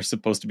citizen you're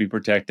supposed to be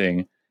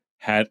protecting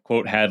had,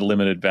 quote, had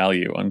limited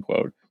value,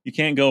 unquote. You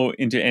can't go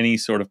into any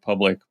sort of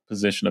public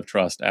position of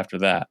trust after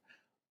that.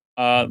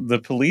 The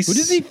police. Who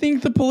does he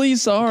think the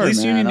police are?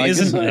 Police union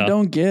isn't. I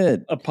don't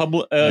get a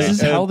public. This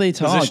is how they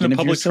talk. Position of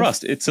public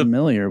trust. It's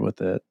familiar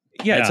with it.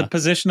 Yeah, it's a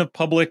position of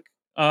public.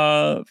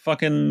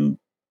 Fucking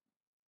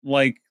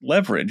like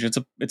leverage. It's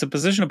a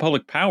position of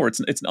public power.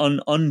 It's an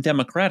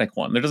undemocratic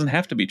one. There doesn't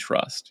have to be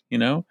trust. You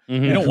know,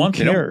 Mm-hmm. they don't want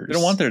Who cares? they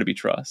don't want there to be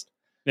trust.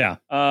 Yeah.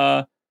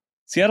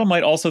 Seattle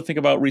might also think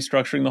about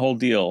restructuring the whole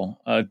deal,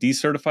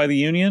 decertify the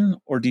union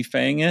or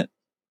defang it,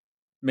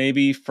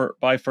 maybe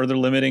by further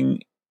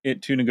limiting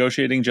it to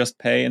negotiating just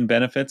pay and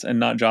benefits and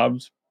not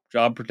job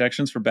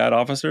protections for bad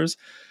officers.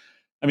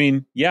 I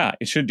mean, yeah,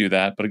 it should do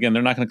that, but again,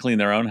 they're not going to clean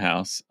their own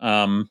house.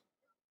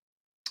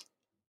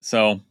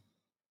 So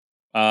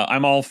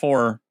I'm all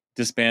for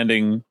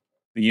disbanding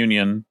the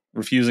union,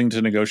 refusing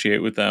to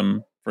negotiate with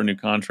them for a new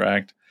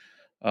contract.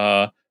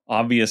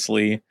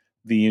 Obviously,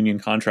 the union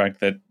contract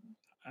that,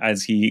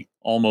 as he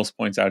almost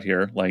points out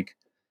here, like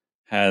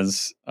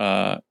has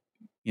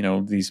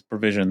these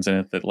provisions in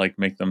it that like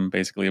make them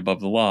basically above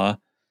the law.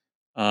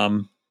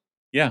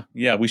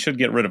 Yeah, we should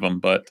get rid of him,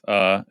 but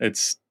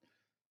it's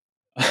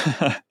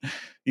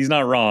he's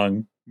not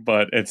wrong,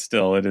 but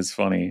it is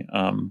funny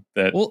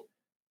that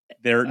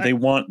they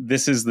want,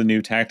 this is the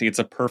new tactic. It's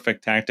a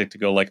perfect tactic to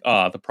go like,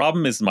 the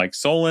problem is Mike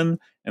Solon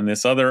and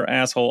this other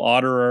asshole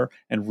auditor,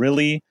 and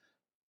really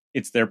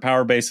it's their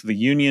power base of the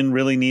union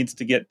really needs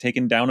to get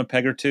taken down a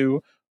peg or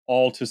two,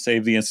 all to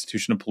save the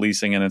institution of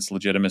policing and its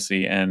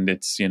legitimacy and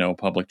its,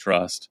 public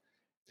trust.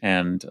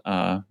 And,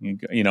 and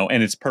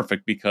it's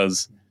perfect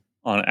because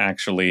on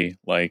actually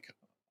like,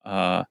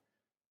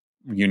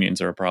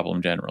 unions are a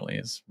problem generally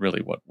is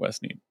really what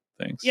Wes Need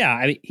thinks. Yeah,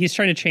 I mean, he's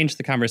trying to change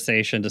the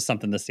conversation to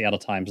something the Seattle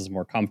Times is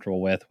more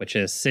comfortable with, which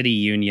is city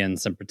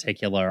unions in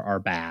particular are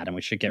bad and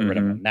we should get rid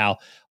of them. Now,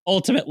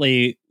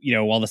 ultimately,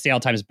 while the Seattle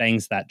Times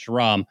bangs that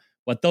drum,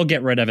 what they'll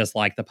get rid of is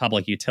like the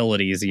public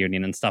utilities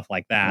union and stuff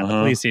like that. The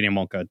police union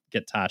won't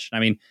get touched. I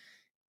mean,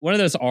 one of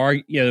those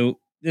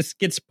this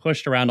gets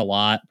pushed around a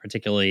lot,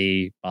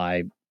 particularly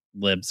by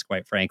libs,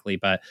 quite frankly,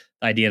 but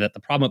the idea that the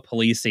problem with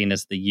policing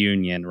is the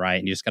union, right?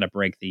 And you just got to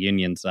break the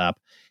unions up.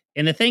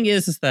 And the thing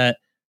is that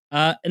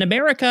in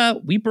America,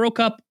 we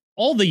broke up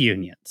all the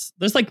unions.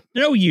 There's like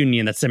no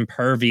union that's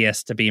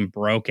impervious to being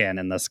broken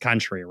in this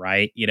country,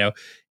 right?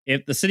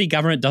 If the city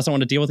government doesn't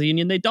want to deal with the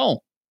union, they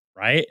don't,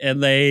 right?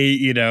 And they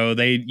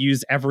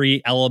use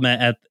every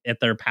element at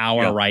their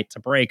power, right, to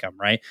break them,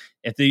 right?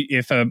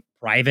 If a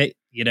private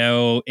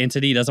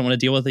entity doesn't want to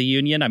deal with a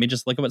union, I mean,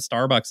 just look at what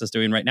Starbucks is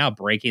doing right now,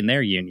 breaking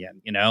their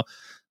union.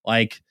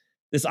 Like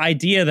this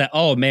idea that,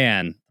 oh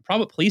man, the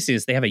problem with policing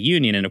is they have a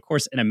union, and of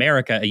course in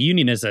America a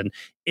union is an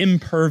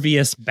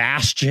impervious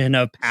bastion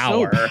of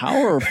power. So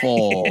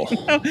powerful.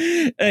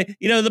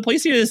 The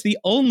police union is the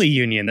only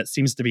union that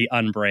seems to be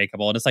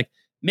unbreakable, and it's like,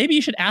 maybe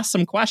you should ask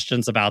some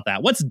questions about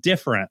that. What's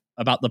different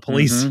about the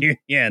police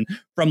union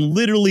from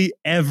literally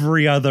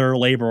every other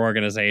labor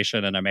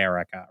organization in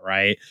America,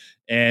 right?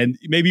 And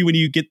maybe when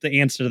you get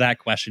the answer to that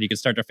question, you can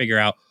start to figure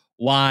out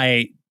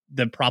why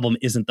the problem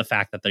isn't the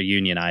fact that they're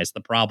unionized. The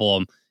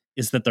problem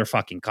is that they're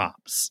fucking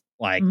cops.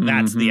 Like,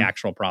 that's the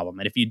actual problem.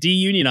 And if you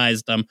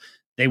de-unionized them,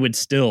 they would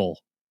still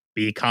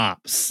be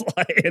cops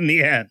in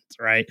the end,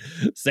 right?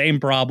 Same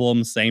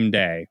problem, same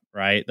day,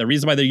 right? The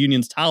reason why their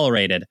union's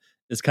tolerated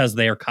is because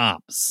they're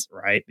cops,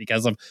 right?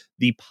 Because of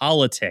the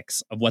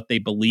politics of what they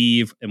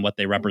believe and what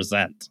they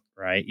represent,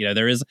 right?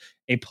 There is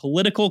a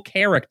political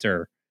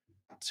character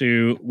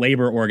to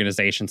labor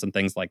organizations and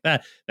things like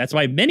that. That's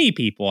why many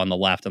people on the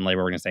left and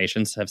labor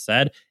organizations have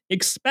said,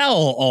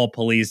 expel all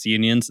police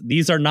unions.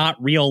 These are not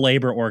real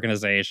labor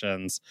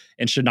organizations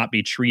and should not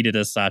be treated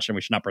as such, and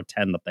we should not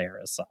pretend that they are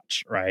as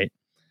such, right?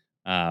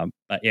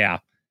 But yeah,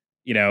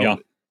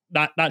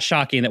 not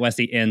shocking that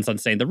Wesley ends on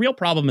saying the real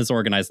problem is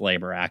organized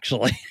labor,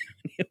 actually.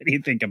 When you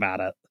think about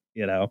it,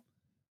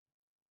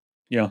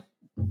 Yeah.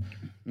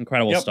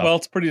 Incredible stuff. Well,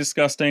 it's pretty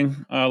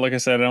disgusting. Like I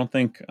said, I don't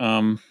think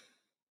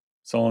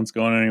Solon's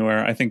going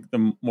anywhere. I think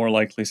the more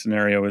likely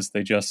scenario is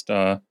they just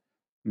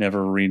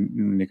never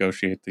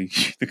renegotiate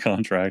the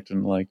contract,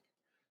 and like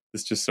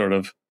it's just sort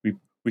of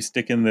we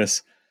stick in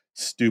this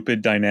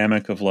stupid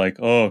dynamic of like,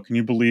 oh, can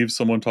you believe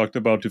someone talked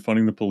about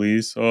defunding the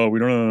police? Oh, we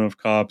don't have enough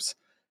cops,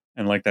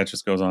 and like that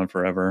just goes on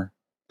forever.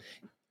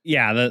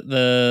 Yeah,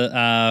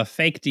 the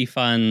fake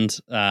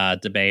defund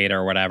debate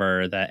or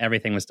whatever, that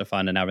everything was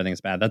defund and everything's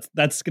bad.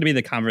 That's going to be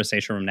the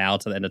conversation from now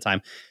to the end of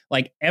time.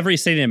 Like every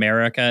city in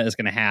America is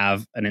going to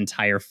have an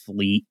entire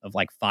fleet of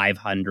like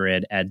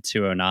 500 Ed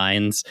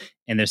 209s,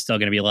 and they're still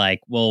going to be like,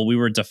 well, we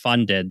were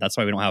defunded. That's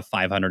why we don't have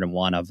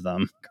 501 of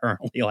them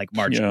currently like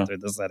marching through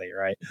the city,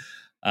 right?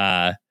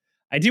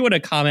 I do want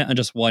to comment on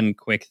just one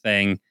quick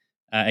thing.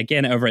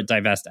 Again, over at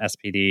Divest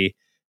SPD,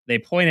 they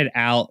pointed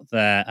out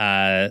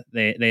that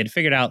they had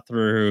figured out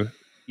through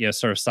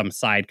sort of some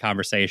side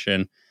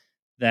conversation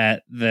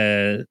that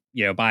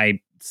by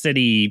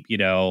city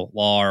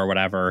law or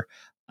whatever,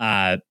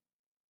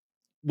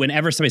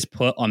 whenever somebody's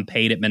put on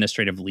paid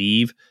administrative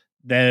leave,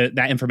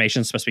 that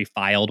information is supposed to be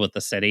filed with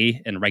the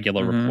city in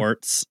regular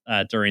reports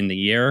during the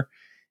year.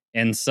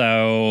 And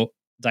so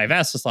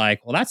Divest was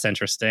like, well, that's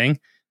interesting.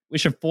 We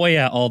should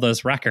FOIA all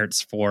those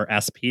records for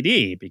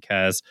SPD,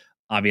 because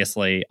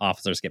obviously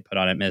officers get put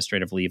on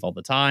administrative leave all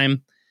the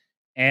time.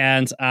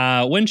 And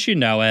wouldn't you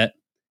know it,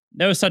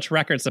 no such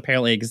records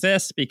apparently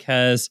exist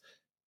because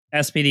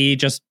SPD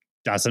just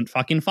doesn't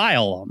fucking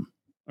file them,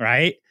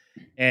 right?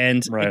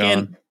 And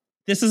again,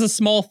 this is a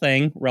small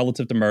thing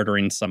relative to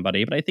murdering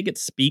somebody, but I think it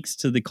speaks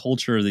to the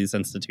culture of these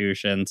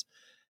institutions.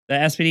 The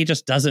SPD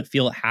just doesn't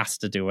feel it has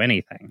to do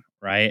anything,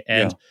 right?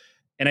 And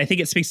I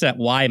think it speaks to that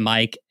why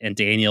Mike and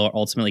Daniel are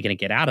ultimately going to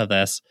get out of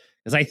this,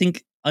 because I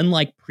think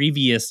unlike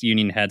previous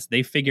union heads,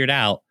 they figured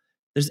out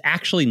there's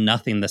actually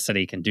nothing the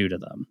city can do to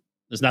them.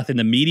 There's nothing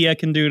the media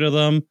can do to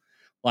them.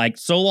 Like,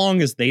 so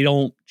long as they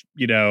don't,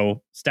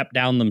 step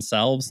down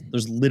themselves,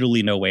 there's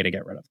literally no way to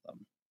get rid of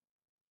them.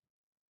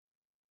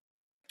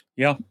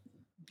 Yeah.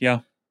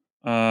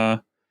 I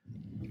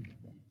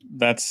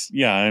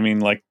mean,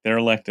 like, they're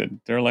elected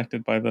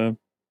by the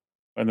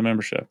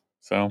membership.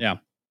 So yeah,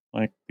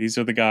 like, these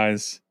are the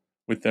guys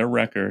with their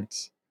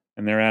records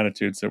and their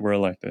attitudes that were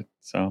elected.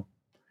 So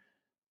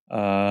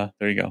there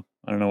you go.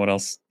 I don't know what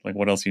else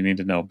you need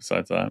to know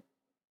besides that.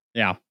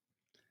 Yeah.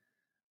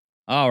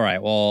 All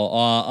right. Well,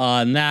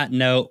 on that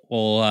note,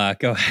 we'll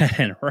go ahead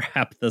and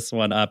wrap this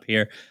one up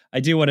here.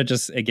 I do want to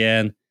just,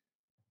 again,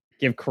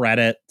 give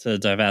credit to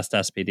Divest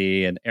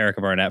SPD and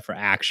Erica Barnett for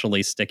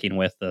actually sticking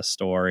with the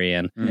story.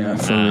 And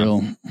for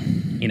real.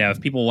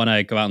 If people want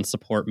to go out and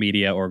support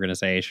media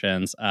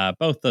organizations,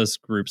 both those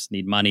groups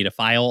need money to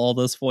file all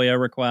those FOIA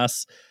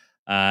requests.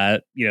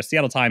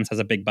 Seattle Times has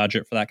a big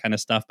budget for that kind of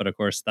stuff, but of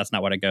course that's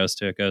not what it goes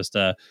to. It goes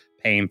to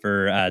paying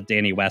for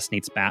Danny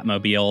Westneat's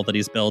Batmobile that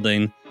he's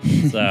building.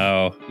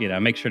 So,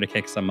 make sure to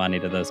kick some money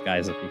to those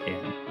guys if you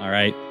can. All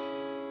right.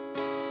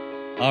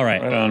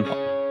 Right on.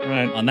 All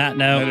right. On that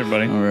note,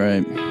 everybody. All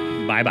right.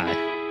 Bye-bye.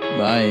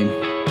 Bye.